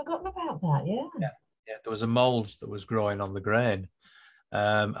 Yes, I'd forgotten about that. Yeah, there was a mold that was growing on the grain,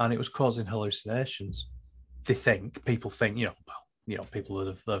 and it was causing hallucinations. People think, you know, people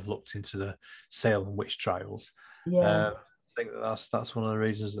that have looked into the Salem witch trials, think that that's one of the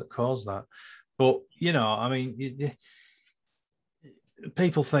reasons that caused that. But, you know, I mean,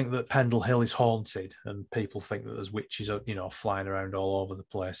 people think that Pendle Hill is haunted, and people think that there's witches, you know, flying around all over the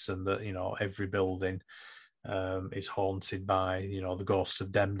place, and that, you know, every building is haunted by, you know, the ghost of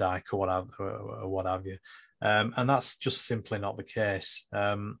Demdike or what have you. And that's just simply not the case.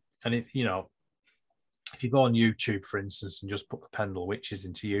 And it, you know, if you go on YouTube, for instance, and just put the Pendle Witches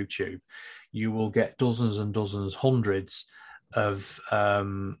into YouTube, you will get dozens and dozens, hundreds of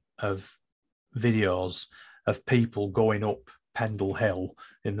videos of people going up Pendle Hill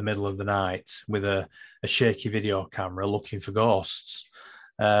in the middle of the night with a shaky video camera looking for ghosts,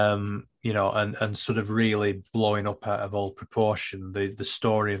 you know, and sort of really blowing up out of all proportion the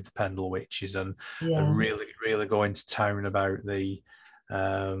story of the Pendle Witches, and really going to town about the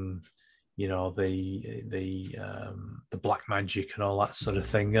you know, the black magic and all that sort of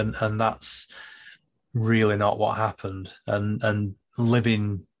thing, and that's really not what happened. And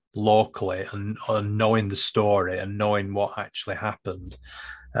living locally and knowing the story and knowing what actually happened,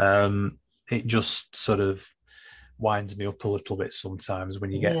 it just sort of winds me up a little bit sometimes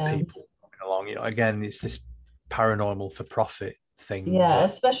when you get people coming along. You know, again, it's this paranormal for profit thing. Yeah,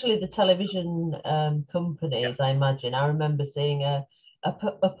 especially the television companies. I imagine I remember seeing a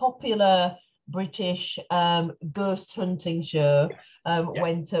popular British ghost hunting show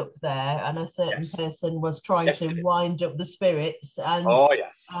went up there, and a certain person was trying to wind up the spirits. And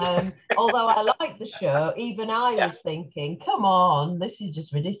although I liked the show, even I was thinking, come on, this is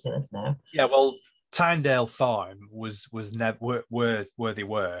just ridiculous now. Yeah, well, Tynedale Farm was never where they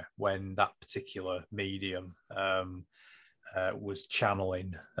were when that particular medium was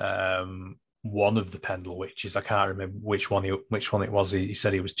channeling one of the Pendle Witches. I can't remember which one it was. He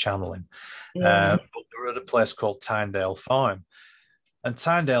said he was channeling. But they were at a place called Tynedale Farm, and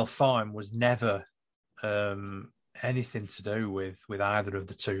Tynedale Farm was never anything to do with either of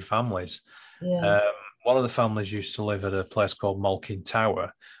the two families. One of the families used to live at a place called Malkin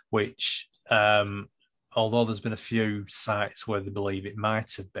Tower, which although there's been a few sites where they believe it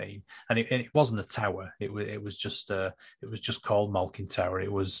might have been, and it wasn't a tower. It was just called Malkin Tower.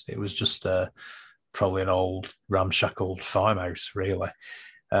 It was just probably an old ramshackled farmhouse, really.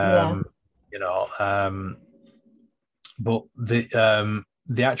 You know, but the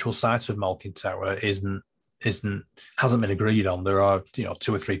actual site of Malkin Tower hasn't been agreed on. There are, you know,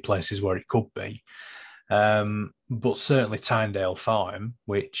 2 or 3 places where it could be, but certainly Tynedale Farm,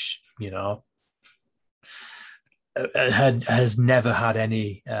 which, you know, has never had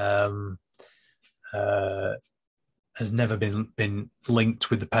any has never been linked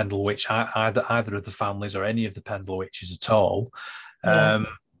with the Pendle Witch, either of the families or any of the Pendle Witches at all. Yeah.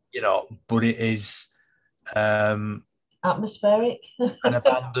 But it is Atmospheric. an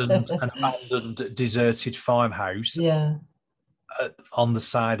abandoned, deserted farmhouse Yeah. on the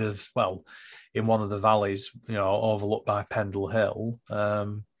side of, in one of the valleys, overlooked by Pendle Hill.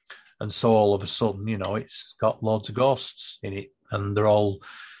 And so all of a sudden, it's got loads of ghosts in it, and they're all,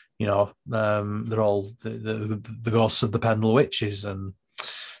 they're all the ghosts of the Pendle witches, and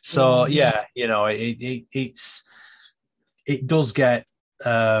so it does get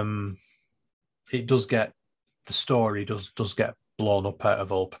the story does get blown up out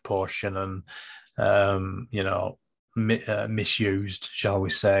of all proportion, and misused, shall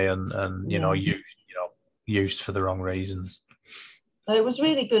we say, and used for the wrong reasons. It was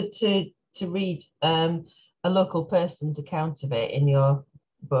really good to read a local person's account of it in your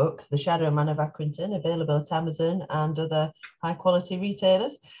book, The Shadow Man of Accrington, available at Amazon and other high quality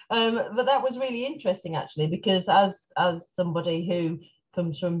retailers. But that was really interesting, actually, because as somebody who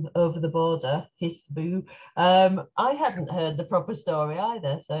comes from over the border, boo, I hadn't heard the proper story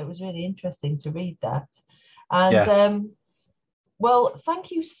either. So it was really interesting to read that. And well,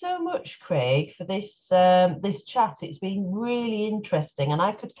 thank you so much, Craig, for this this chat. It's been really interesting, and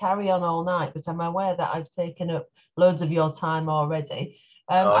I could carry on all night, but I'm aware that I've taken up loads of your time already.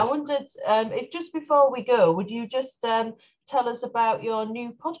 I wondered if just before we go, would you just tell us about your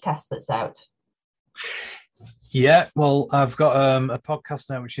new podcast that's out? Yeah, well, I've got a podcast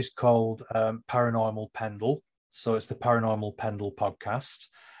now which is called Paranormal Pendle. So it's the Paranormal Pendle podcast.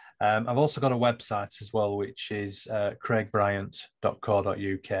 I've also got a website as well, which is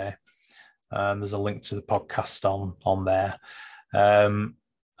craigbryant.co.uk. There's a link to the podcast on there.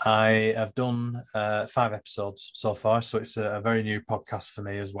 I have done 5 episodes so far, so it's a very new podcast for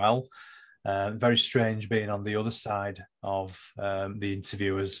me as well. Very strange being on the other side of the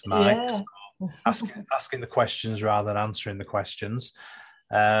interviewer's mic, Yeah. asking the questions rather than answering the questions.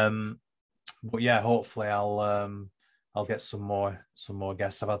 But yeah, hopefully I'll get some more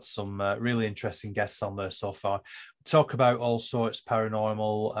guests. I've had some really interesting guests on there so far. We talk about all sorts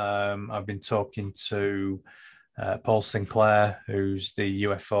paranormal. I've been talking to Paul Sinclair, who's the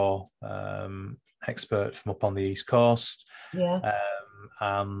UFO expert from up on the East Coast. Yeah.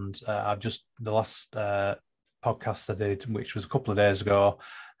 And I've just, the last podcast I did, which was a couple of days ago,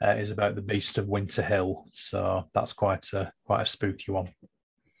 is about the Beast of Winter Hill. So that's quite a spooky one.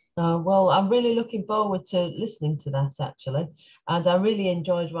 Well, I'm really looking forward to listening to that, actually. And I really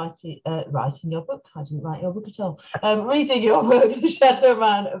enjoyed writing your book. I didn't write your book at all. Reading your book, The Shadow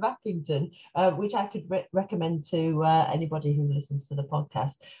Man of Accrington, which I could recommend to anybody who listens to the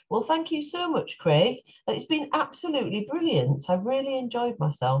podcast. Well, thank you so much, Craig. It's been absolutely brilliant. I really enjoyed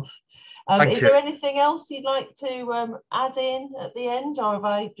myself. Is there anything else you'd like to add in at the end, or have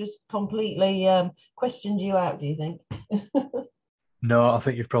I just completely questioned you out, do you think? No, I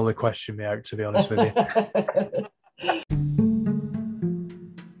think you've probably questioned me out, to be honest with you.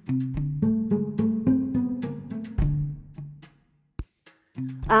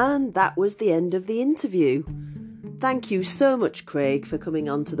 And that was the end of the interview. Thank you so much, Craig, for coming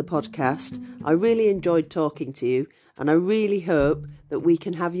on to the podcast. I really enjoyed talking to you, and I really hope that we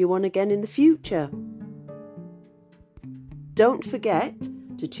can have you on again in the future. Don't forget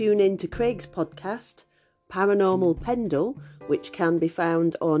to tune in to Craig's podcast, Paranormal Pendle, which can be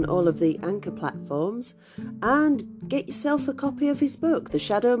found on all of the Anchor platforms, and get yourself a copy of his book, The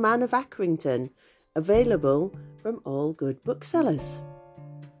Shadow Man of Accrington, available from all good booksellers.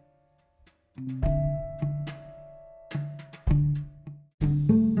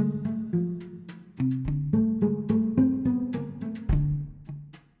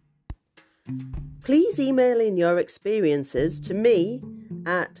 Please email in your experiences to me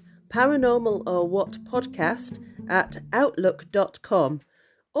at paranormalorwhatpodcast@outlook.com,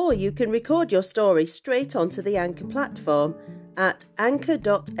 or you can record your story straight onto the Anchor platform at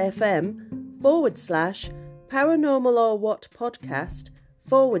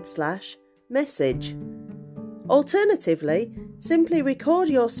anchor.fm/paranormalorwhatpodcast/message. Alternatively, simply record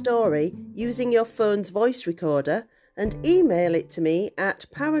your story using your phone's voice recorder and email it to me at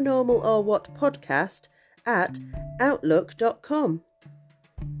paranormalorwhatpodcast@outlook.com.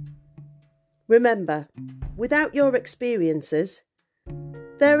 Remember, without your experiences,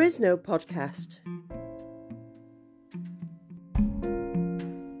 there is no podcast.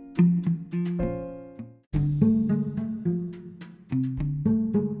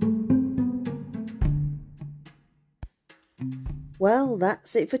 Well,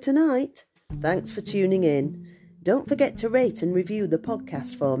 that's it for tonight. Thanks for tuning in. Don't forget to rate and review the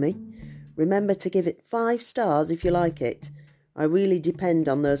podcast for me. Remember to give it 5 stars if you like it. I really depend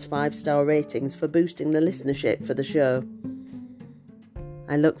on those 5-star ratings for boosting the listenership for the show.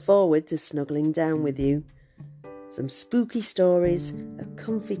 I look forward to snuggling down with you. Some spooky stories, a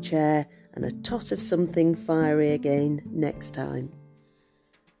comfy chair, and a tot of something fiery again next time.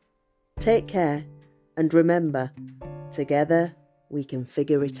 Take care, and remember, together we can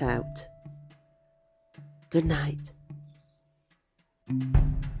figure it out. Good night.